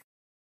 3?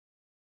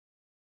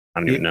 I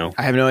don't even know.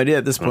 I have no idea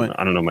at this point.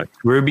 I don't know.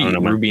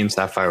 Ruby and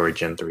Sapphire were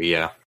Gen 3,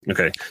 yeah.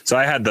 Okay. So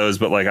I had those,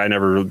 but like I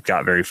never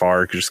got very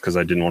far just because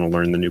I didn't want to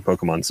learn the new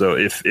Pokemon. So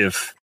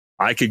if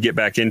I could get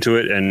back into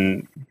it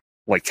and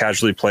like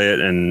casually play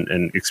it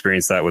and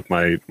experience that with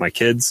my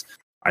kids,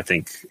 I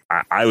think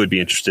I would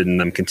be interested in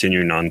them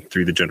continuing on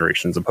through the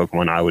generations of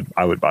Pokemon.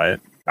 I would buy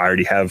it. I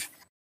already have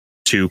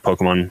 2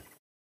 Pokemon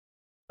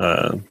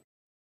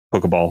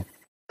Pokeball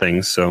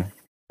things, so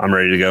I'm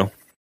ready to go.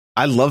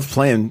 I love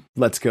playing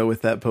Let's Go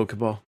with that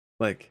Pokeball.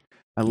 Like,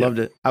 I loved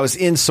it. I was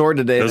in Sword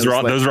today. Those were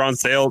on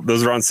sale.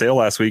 Those were on sale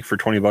last week for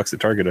 $20 at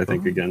Target, I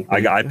think. Again,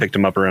 I picked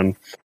them up around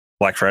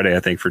Black Friday, I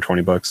think, for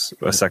 $20,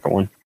 a second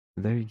one.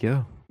 There you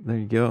go.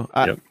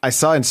 I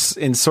saw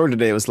in Sword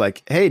today, it was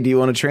like, hey, do you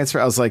want to transfer?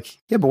 I was like,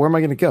 yeah, but where am I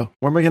going to go?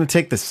 Where am I going to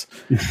take this?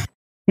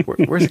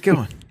 Where's it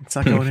going? It's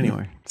not going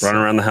anywhere. Run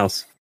around the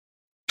house.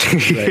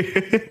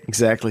 Right.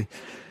 Exactly.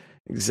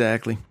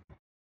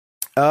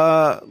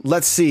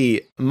 Let's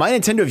see. My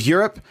Nintendo of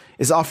Europe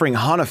is offering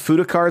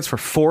Hanafuda cards for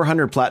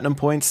 400 platinum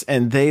points,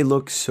 and they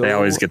look so. They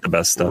always get the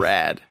best stuff.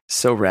 Rad,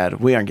 so rad.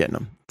 We aren't getting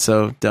them,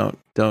 so don't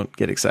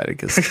get excited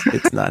because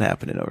it's not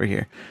happening over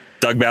here.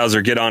 Doug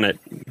Bowser, get on it.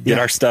 Get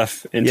our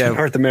stuff into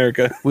North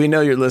America. We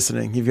know you're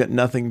listening. You've got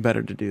nothing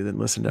better to do than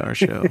listen to our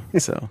show.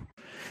 So.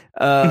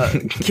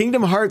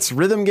 Kingdom Hearts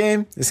rhythm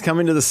game is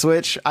coming to the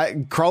Switch.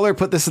 Crawler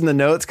put this in the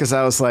notes because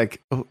I was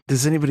like,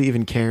 does anybody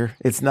even care?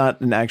 It's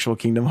not an actual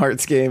Kingdom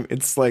Hearts game.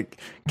 It's like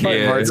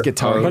Kingdom Hearts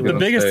guitar. But the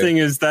biggest thing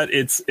is that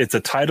it's a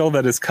title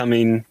that is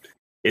coming.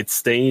 It's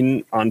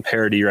staying on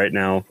parity right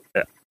now.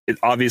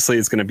 Obviously,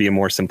 it's going to be a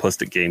more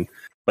simplistic game,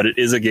 but it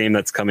is a game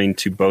that's coming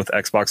to both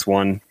Xbox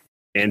One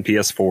and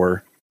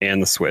PS4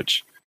 and the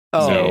Switch.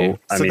 So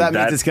that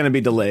means it's going to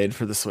be delayed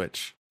for the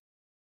Switch.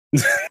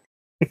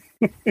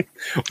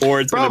 Or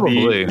it's going to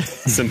be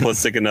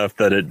simplistic enough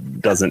that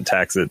it doesn't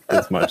tax it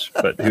as much,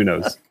 but who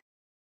knows?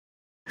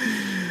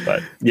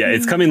 But yeah,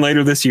 it's coming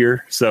later this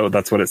year, so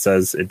that's what it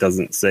says. It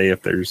doesn't say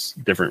if there's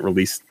different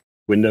release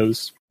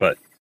windows, but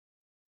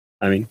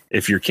I mean,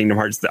 if you're Kingdom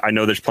Hearts, I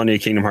know there's plenty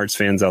of Kingdom Hearts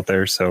fans out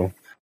there. So,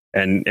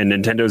 and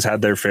Nintendo's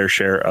had their fair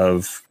share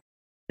of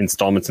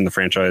installments in the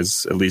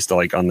franchise, at least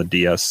like on the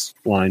DS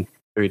line,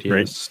 3DS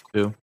right?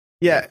 too.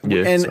 Yeah,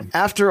 and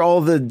after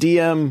all the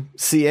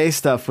DMCA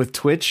stuff with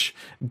Twitch,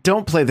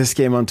 don't play this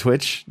game on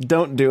Twitch.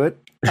 Don't do it.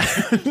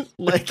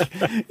 Like,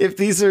 if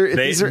these are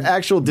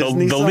actual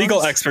Disney the songs,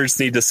 legal experts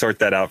need to sort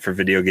that out for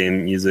video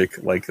game music.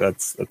 Like,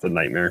 that's a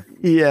nightmare.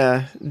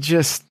 Yeah,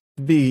 just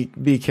be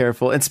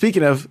careful. And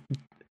speaking of,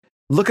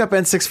 look up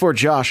N64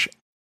 Josh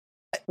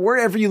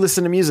wherever you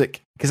listen to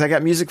music, because I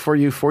got music for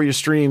you for your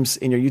streams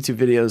in your YouTube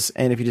videos,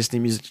 and if you just need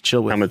music to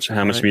chill with.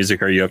 How much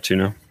music are you up to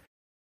now?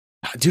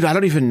 Dude, I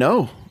don't even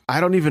know.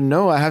 I'd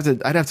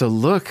have to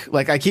look.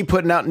 Like, I keep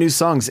putting out new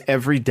songs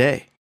every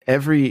day.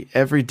 Every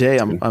day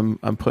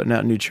I'm putting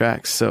out new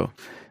tracks. So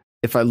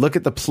if I look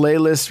at the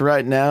playlist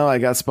right now, I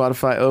got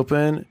Spotify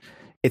open.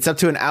 It's up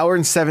to 1 hour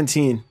and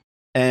 17,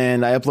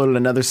 and I uploaded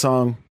another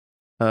song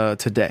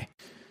today.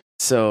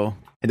 So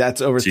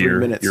that's over 3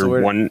 minutes. You're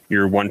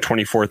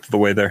 1/24th of the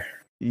way there.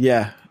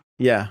 Yeah.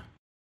 Yeah,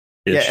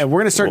 and we're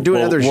gonna start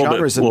doing other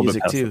genres of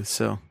music too.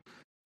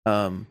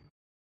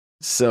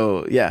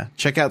 So yeah,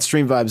 check out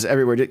Stream Vibes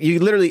everywhere. You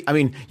literally, I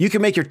mean, you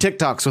can make your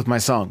TikToks with my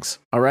songs.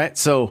 All right.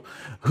 So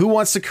who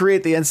wants to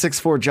create the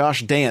N64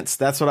 Josh dance?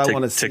 That's what I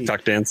want to see.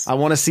 TikTok dance. I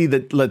want to see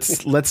that.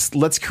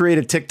 Let's create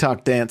a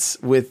TikTok dance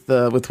with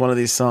one of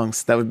these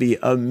songs. That would be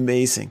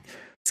amazing.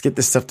 Let's get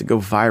this stuff to go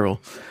viral.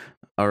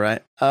 All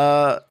right.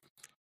 And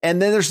then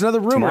there's another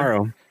rumor.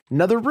 Tomorrow.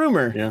 Another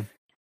rumor. Yeah.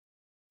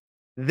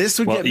 This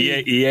would get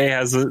me. EA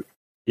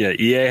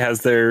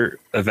has their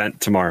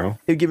event tomorrow.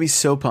 It'd get me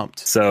so pumped.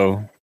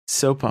 So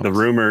pumped. The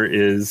rumor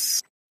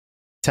is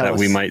that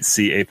we us. might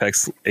see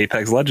Apex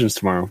Legends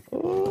tomorrow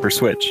for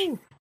Switch.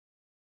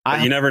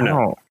 But you never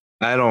know.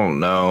 I don't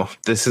know.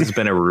 This has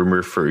been a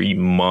rumor for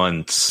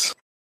months.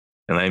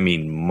 And I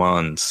mean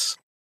months.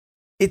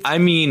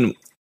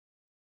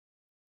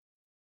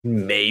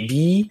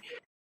 Maybe.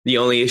 The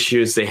only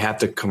issue is they have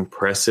to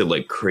compress it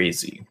like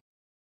crazy.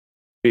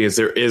 Because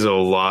there is a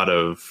lot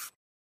of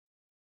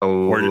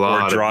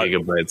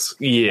gigabytes.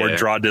 Yeah. Or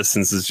draw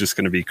distance is just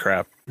going to be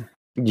crap.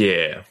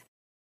 Yeah.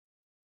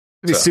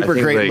 It'd be super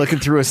great looking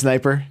through a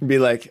sniper and be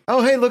like,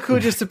 oh, hey, look who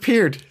just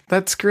appeared.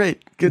 That's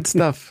great. Good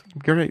stuff.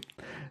 Great.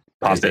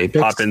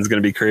 Pop-in's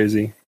going to be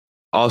crazy.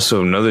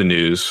 Also, another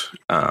news.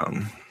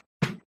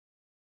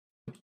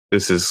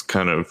 This is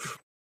kind of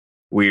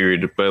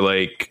weird, but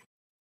like,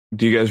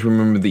 do you guys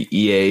remember the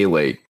EA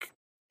like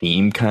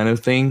theme kind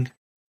of thing?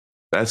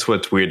 That's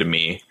what's weird to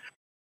me.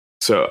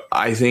 So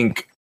I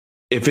think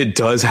if it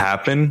does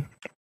happen,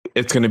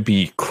 it's going to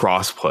be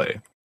crossplay.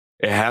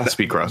 It has to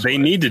be crossplay. They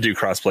need to do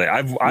crossplay.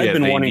 I've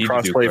been wanting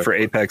crossplay for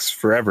Apex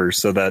forever,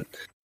 so that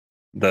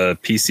the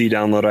PC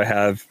download I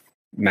have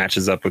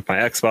matches up with my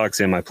Xbox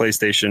and my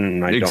PlayStation,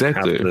 and I don't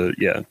have to.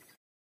 Yeah,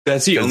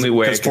 that's the only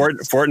way. Because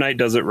Fortnite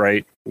does it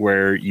right,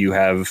 where you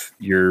have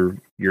your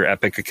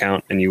Epic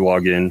account and you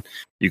log in.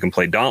 You can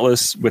play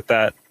Dauntless with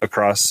that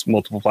across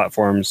multiple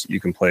platforms. You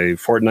can play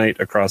Fortnite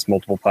across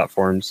multiple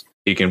platforms.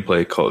 You can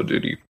play Call of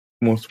Duty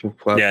multiple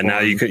platforms. Yeah, now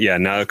you can. Yeah,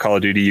 now Call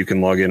of Duty you can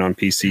log in on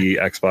PC,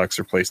 Xbox,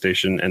 or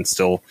PlayStation, and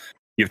still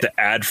you have to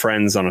add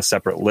friends on a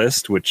separate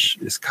list, which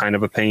is kind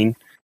of a pain,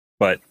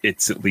 but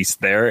it's at least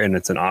there and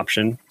it's an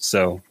option.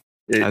 So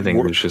I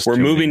think we're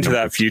moving to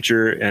that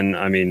future, and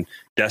I mean,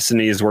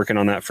 Destiny is working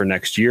on that for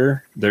next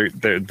year. They're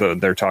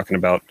talking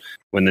about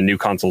when the new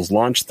consoles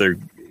launch.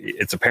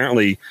 It's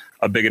apparently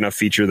a big enough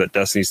feature that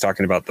Destiny's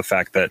talking about the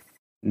fact that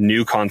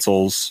new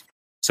consoles,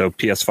 so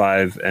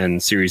PS5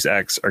 and Series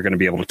X, are going to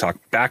be able to talk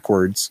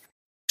backwards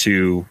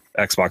to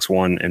Xbox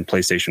One and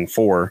PlayStation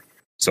 4.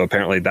 So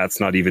apparently that's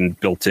not even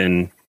built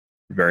in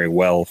very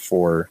well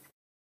for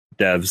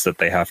devs, that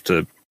they have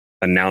to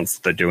announce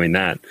that they're doing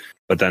that.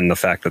 But then the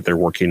fact that they're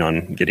working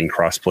on getting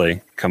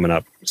crossplay coming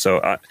up.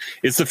 So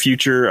it's the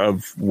future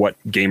of what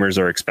gamers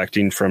are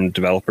expecting from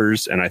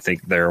developers, and I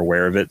think they're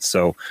aware of it.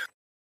 So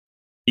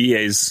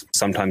EA's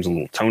sometimes a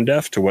little tone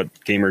deaf to what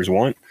gamers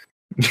want.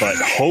 But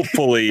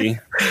hopefully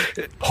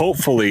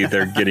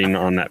they're getting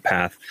on that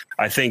path.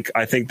 I think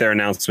their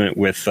announcement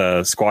with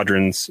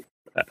Squadrons,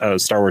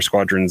 Star Wars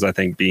Squadrons, I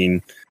think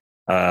being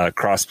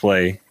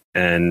crossplay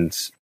and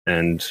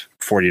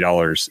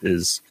 $40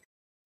 is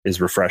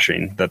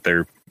refreshing. That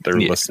they're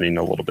listening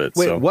a little bit.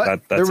 Wait, so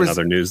what? That's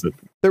another news that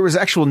there was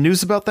actual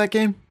news about that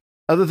game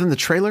other than the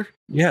trailer.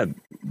 Yeah,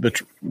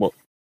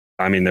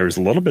 I mean, there was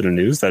a little bit of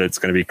news that it's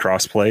going to be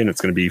crossplay and it's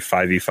going to be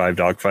 5v5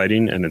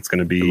 dogfighting and it's going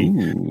to be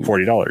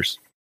 $40.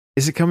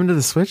 Is it coming to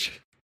the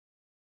Switch?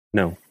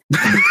 No.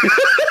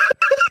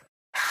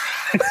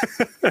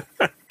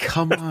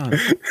 Come on.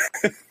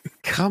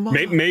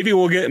 Maybe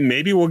we'll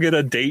get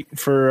a date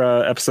for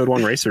episode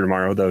 1 Racer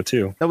tomorrow though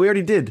too. No, we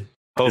already did.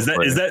 Is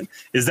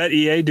that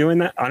EA doing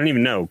that? I don't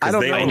even know. I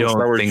don't know.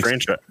 Star Wars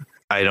franchise.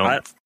 I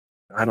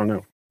don't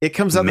know. It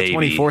comes out the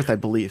 24th, I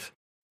believe.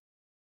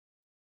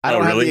 I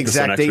don't have the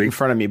exact date in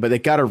front of me, but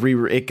it got a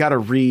new week.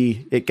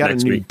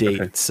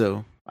 Date. Okay.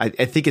 So I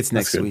think it's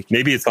next week.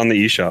 Maybe it's on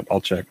the eShop.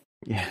 I'll check.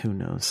 Yeah, who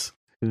knows?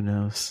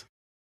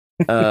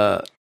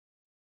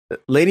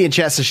 Lady in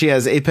chat says she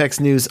has Apex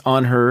news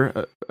on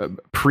her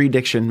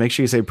prediction. Make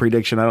sure you say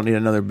prediction. I don't need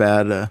another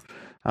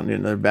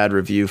bad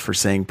review for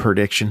saying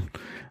prediction.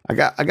 I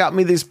got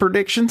me these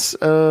predictions.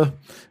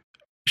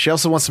 She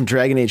also wants some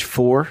Dragon Age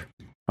 4.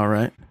 All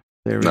right.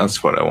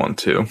 That's what I want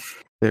too.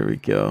 There we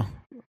go.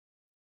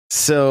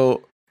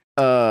 So,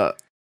 yeah,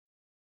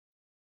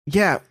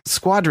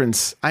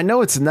 Squadrons. I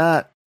know it's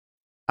not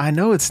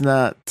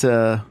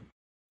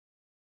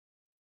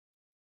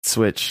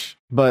Switch,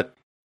 but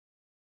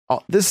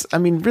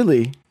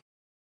really,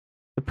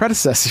 the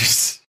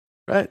predecessors,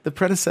 right? The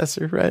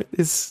predecessor, right?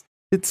 It's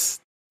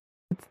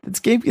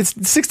game.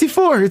 It's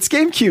 64. It's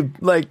GameCube.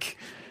 Like,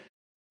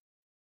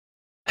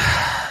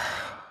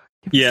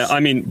 yeah. I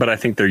mean, but I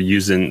think they're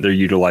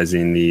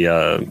utilizing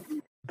the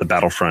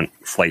Battlefront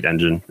flight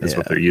engine is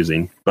what they're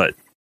using. But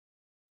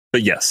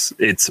yes,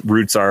 its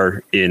roots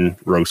are in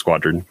Rogue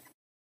Squadron.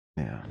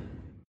 Yeah.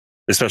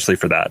 Especially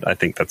for that, I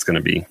think that's going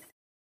to be.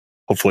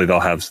 Hopefully, they'll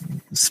have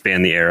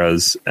span the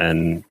eras,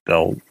 and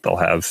they'll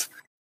have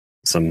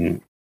some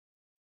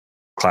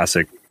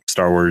classic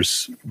Star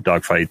Wars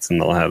dogfights,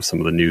 and they'll have some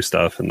of the new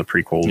stuff and the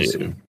prequels.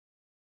 Yeah.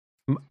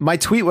 My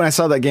tweet when I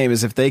saw that game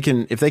is if they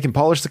can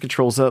polish the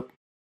controls up,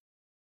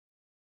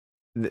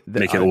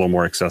 make it a little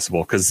more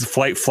accessible, because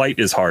flight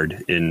is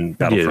hard in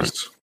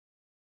Battlefront.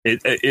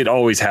 It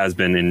always has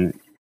been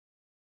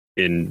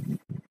in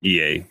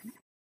EA.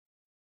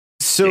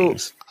 So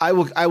games. I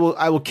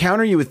will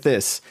counter you with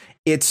this.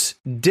 It's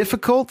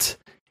difficult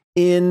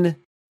in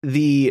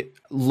the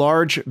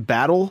large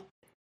battle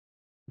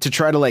to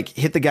try to like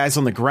hit the guys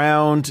on the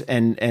ground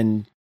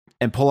and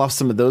pull off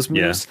some of those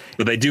moves. Yeah,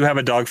 but they do have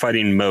a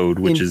dogfighting mode,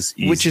 which is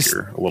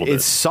easier a little bit.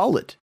 It's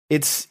solid.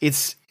 It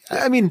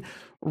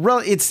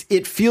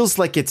feels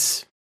like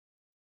it's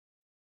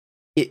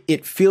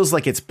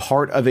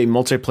part of a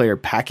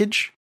multiplayer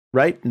package,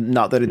 right?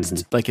 Not that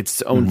it's like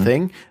its own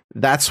thing.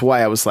 That's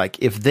why I was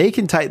like, if they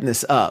can tighten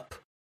this up,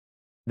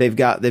 they've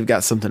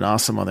got something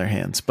awesome on their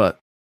hands. But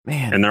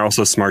man, and they're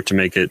also smart to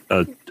make it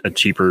a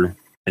cheaper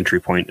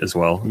entry point as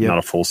well, not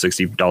a full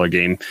 $60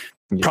 game.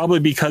 Yep. Probably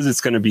because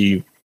it's going to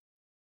be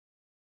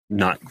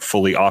not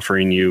fully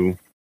offering you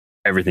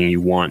everything you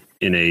want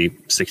in a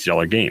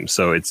 $60 game.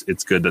 So it's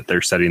good that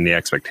they're setting the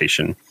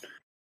expectation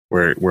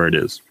where it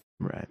is.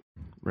 Right.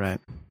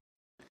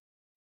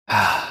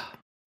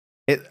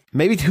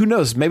 Maybe, who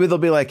knows? Maybe they'll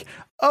be like,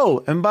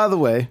 oh, and by the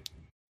way,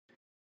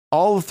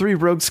 all the 3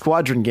 Rogue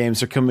Squadron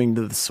games are coming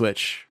to the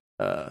Switch.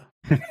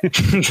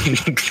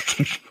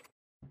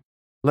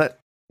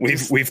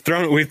 We've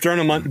thrown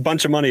a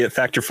bunch of money at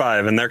Factor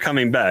 5, and they're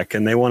coming back,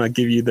 and they want to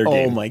give you their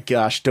game. Oh my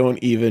gosh! Don't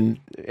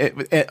even.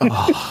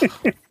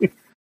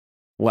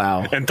 Wow.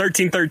 And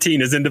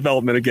 1313 is in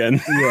development again.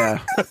 Yeah.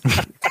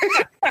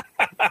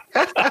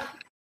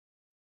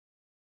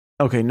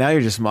 Okay, now you're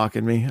just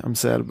mocking me. I'm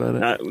sad about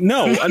it.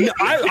 No,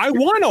 I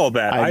want all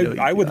that.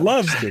 I would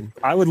love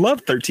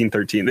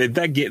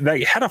 1313.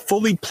 They had a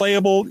fully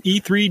playable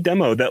E3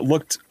 demo that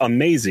looked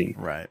amazing.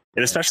 Right.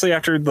 And especially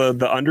after the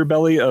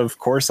underbelly of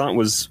Coruscant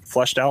was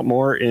fleshed out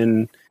more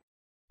in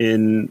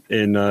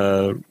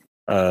Clone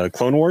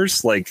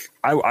Wars. Like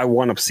I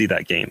want to see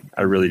that game.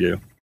 I really do.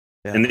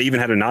 Yeah. And they even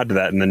had a nod to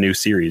that in the new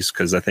series,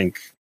 because I think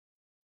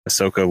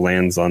Ahsoka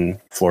lands on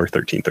floor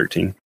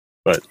 1313.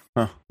 But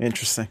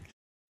interesting.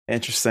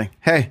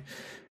 Hey,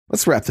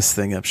 let's wrap this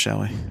thing up,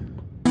 shall we?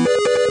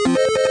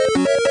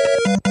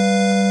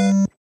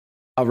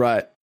 All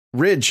right.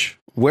 Ridge,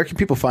 where can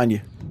people find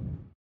you?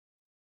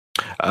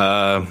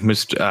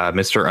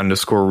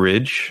 Mr.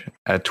 Ridge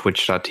at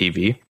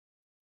twitch.tv.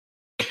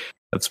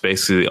 That's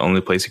basically the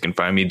only place you can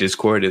find me.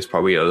 Discord is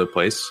probably the other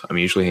place. I'm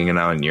usually hanging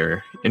out in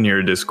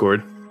your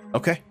Discord.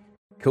 Okay.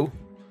 Cool.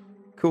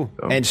 So.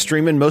 And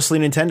streaming mostly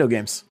Nintendo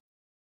games.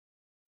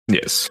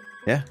 Yes.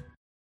 Yeah.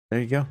 There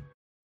you go.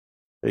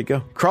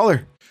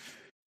 Crawler,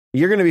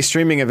 you're going to be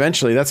streaming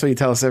eventually. That's what you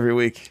tell us every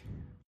week.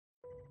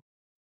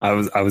 I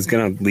was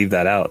going to leave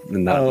that out.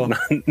 And I'm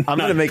going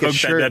to make a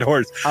shirt. Dead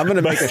horse. I'm going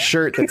to make a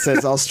shirt that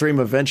says I'll stream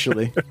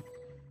eventually.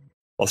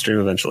 I'll stream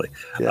eventually.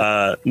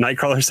 Yeah.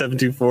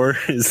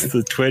 Nightcrawler724 is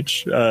the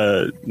Twitch.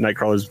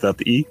 Nightcrawler's without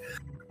the E.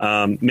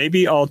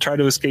 Maybe I'll try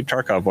to escape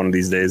Tarkov one of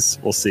these days.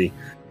 We'll see.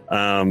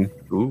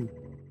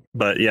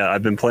 But yeah,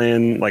 I've been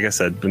playing, like I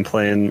said,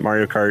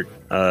 Mario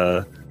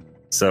Kart.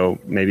 So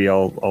maybe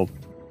I'll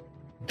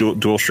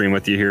dual stream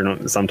with you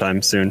here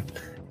sometime soon,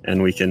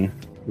 and we can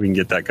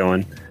get that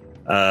going.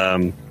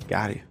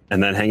 Got you.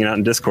 And then hanging out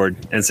in Discord,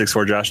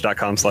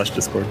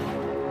 n64josh.com/Discord.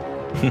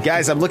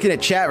 Guys, I'm looking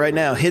at chat right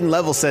now. Hidden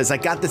Level says, I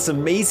got this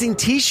amazing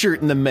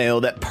t-shirt in the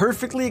mail that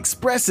perfectly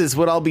expresses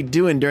what I'll be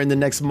doing during the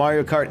next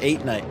Mario Kart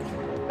 8 night.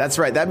 That's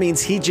right. That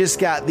means he just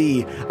got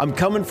the I'm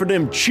coming for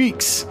them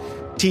cheeks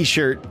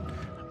t-shirt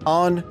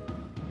on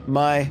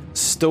my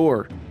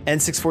store.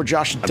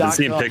 N64Josh.com. I've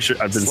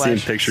been seeing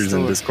pictures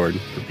in Discord.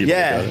 For people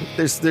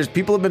there's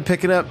people have been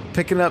picking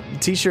up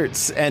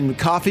t-shirts and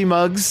coffee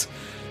mugs,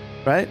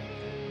 right?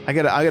 I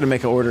gotta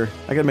make an order.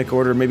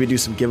 Maybe do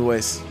some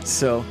giveaways.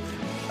 So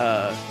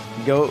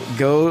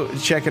go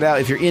check it out.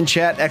 If you're in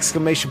chat,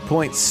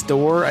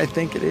 !store, I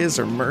think it is,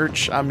 or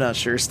merch. I'm not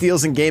sure.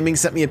 Steels and Gaming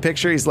sent me a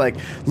picture. He's like,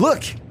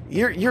 look,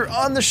 you're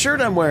on the shirt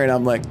I'm wearing.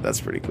 I'm like,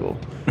 that's pretty cool.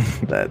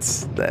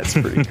 That's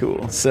pretty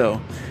cool.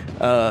 So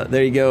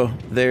there you go.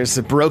 There's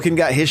Broken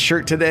got his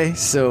shirt today.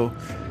 So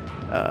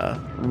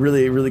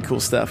really, really cool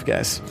stuff,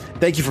 guys.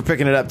 Thank you for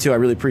picking it up too. I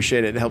really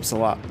appreciate it. It helps a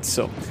lot.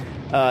 So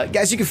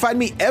guys, you can find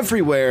me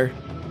everywhere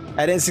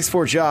at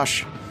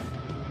N64Josh.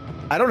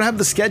 I don't have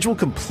the schedule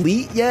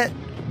complete yet,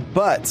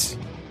 but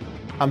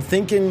I'm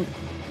thinking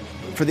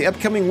for the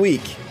upcoming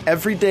week,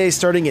 every day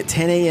starting at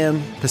 10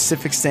 a.m.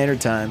 Pacific Standard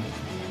Time,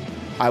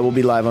 I will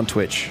be live on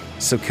Twitch.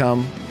 So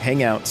come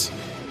hang out.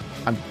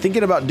 I'm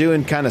thinking about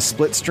doing kind of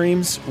split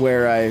streams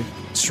where I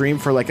stream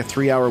for like a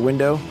 3-hour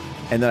window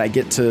and then I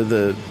get to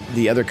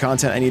the other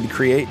content I need to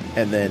create.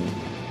 And then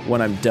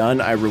when I'm done,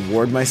 I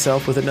reward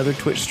myself with another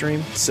Twitch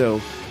stream. So,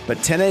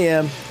 but 10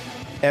 a.m.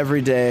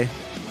 every day.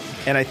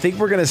 And I think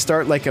we're going to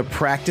start like a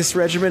practice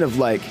regimen of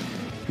like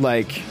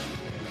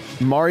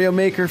Mario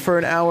Maker for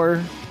an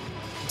hour,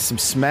 some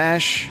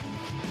Smash,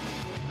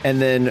 and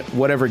then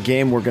whatever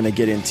game we're going to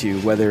get into,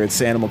 whether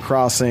it's Animal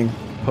Crossing,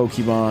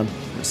 Pokemon,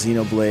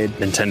 Xenoblade,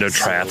 Nintendo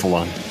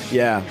Triathlon.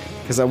 Yeah,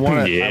 because I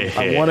want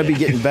to be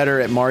getting better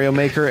at Mario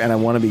Maker, and I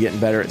want to be getting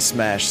better at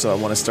Smash. So I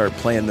want to start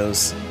playing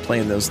those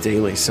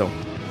daily. So,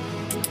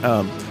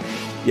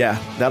 yeah,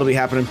 that'll be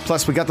happening.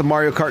 Plus, we got the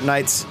Mario Kart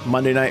nights,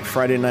 Monday night,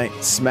 Friday night,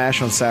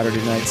 Smash on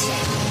Saturday nights,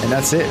 and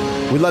that's it.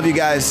 We love you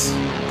guys.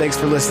 Thanks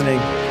for listening.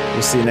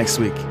 We'll see you next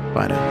week.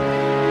 Bye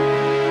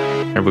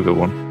now. Have a good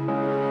one.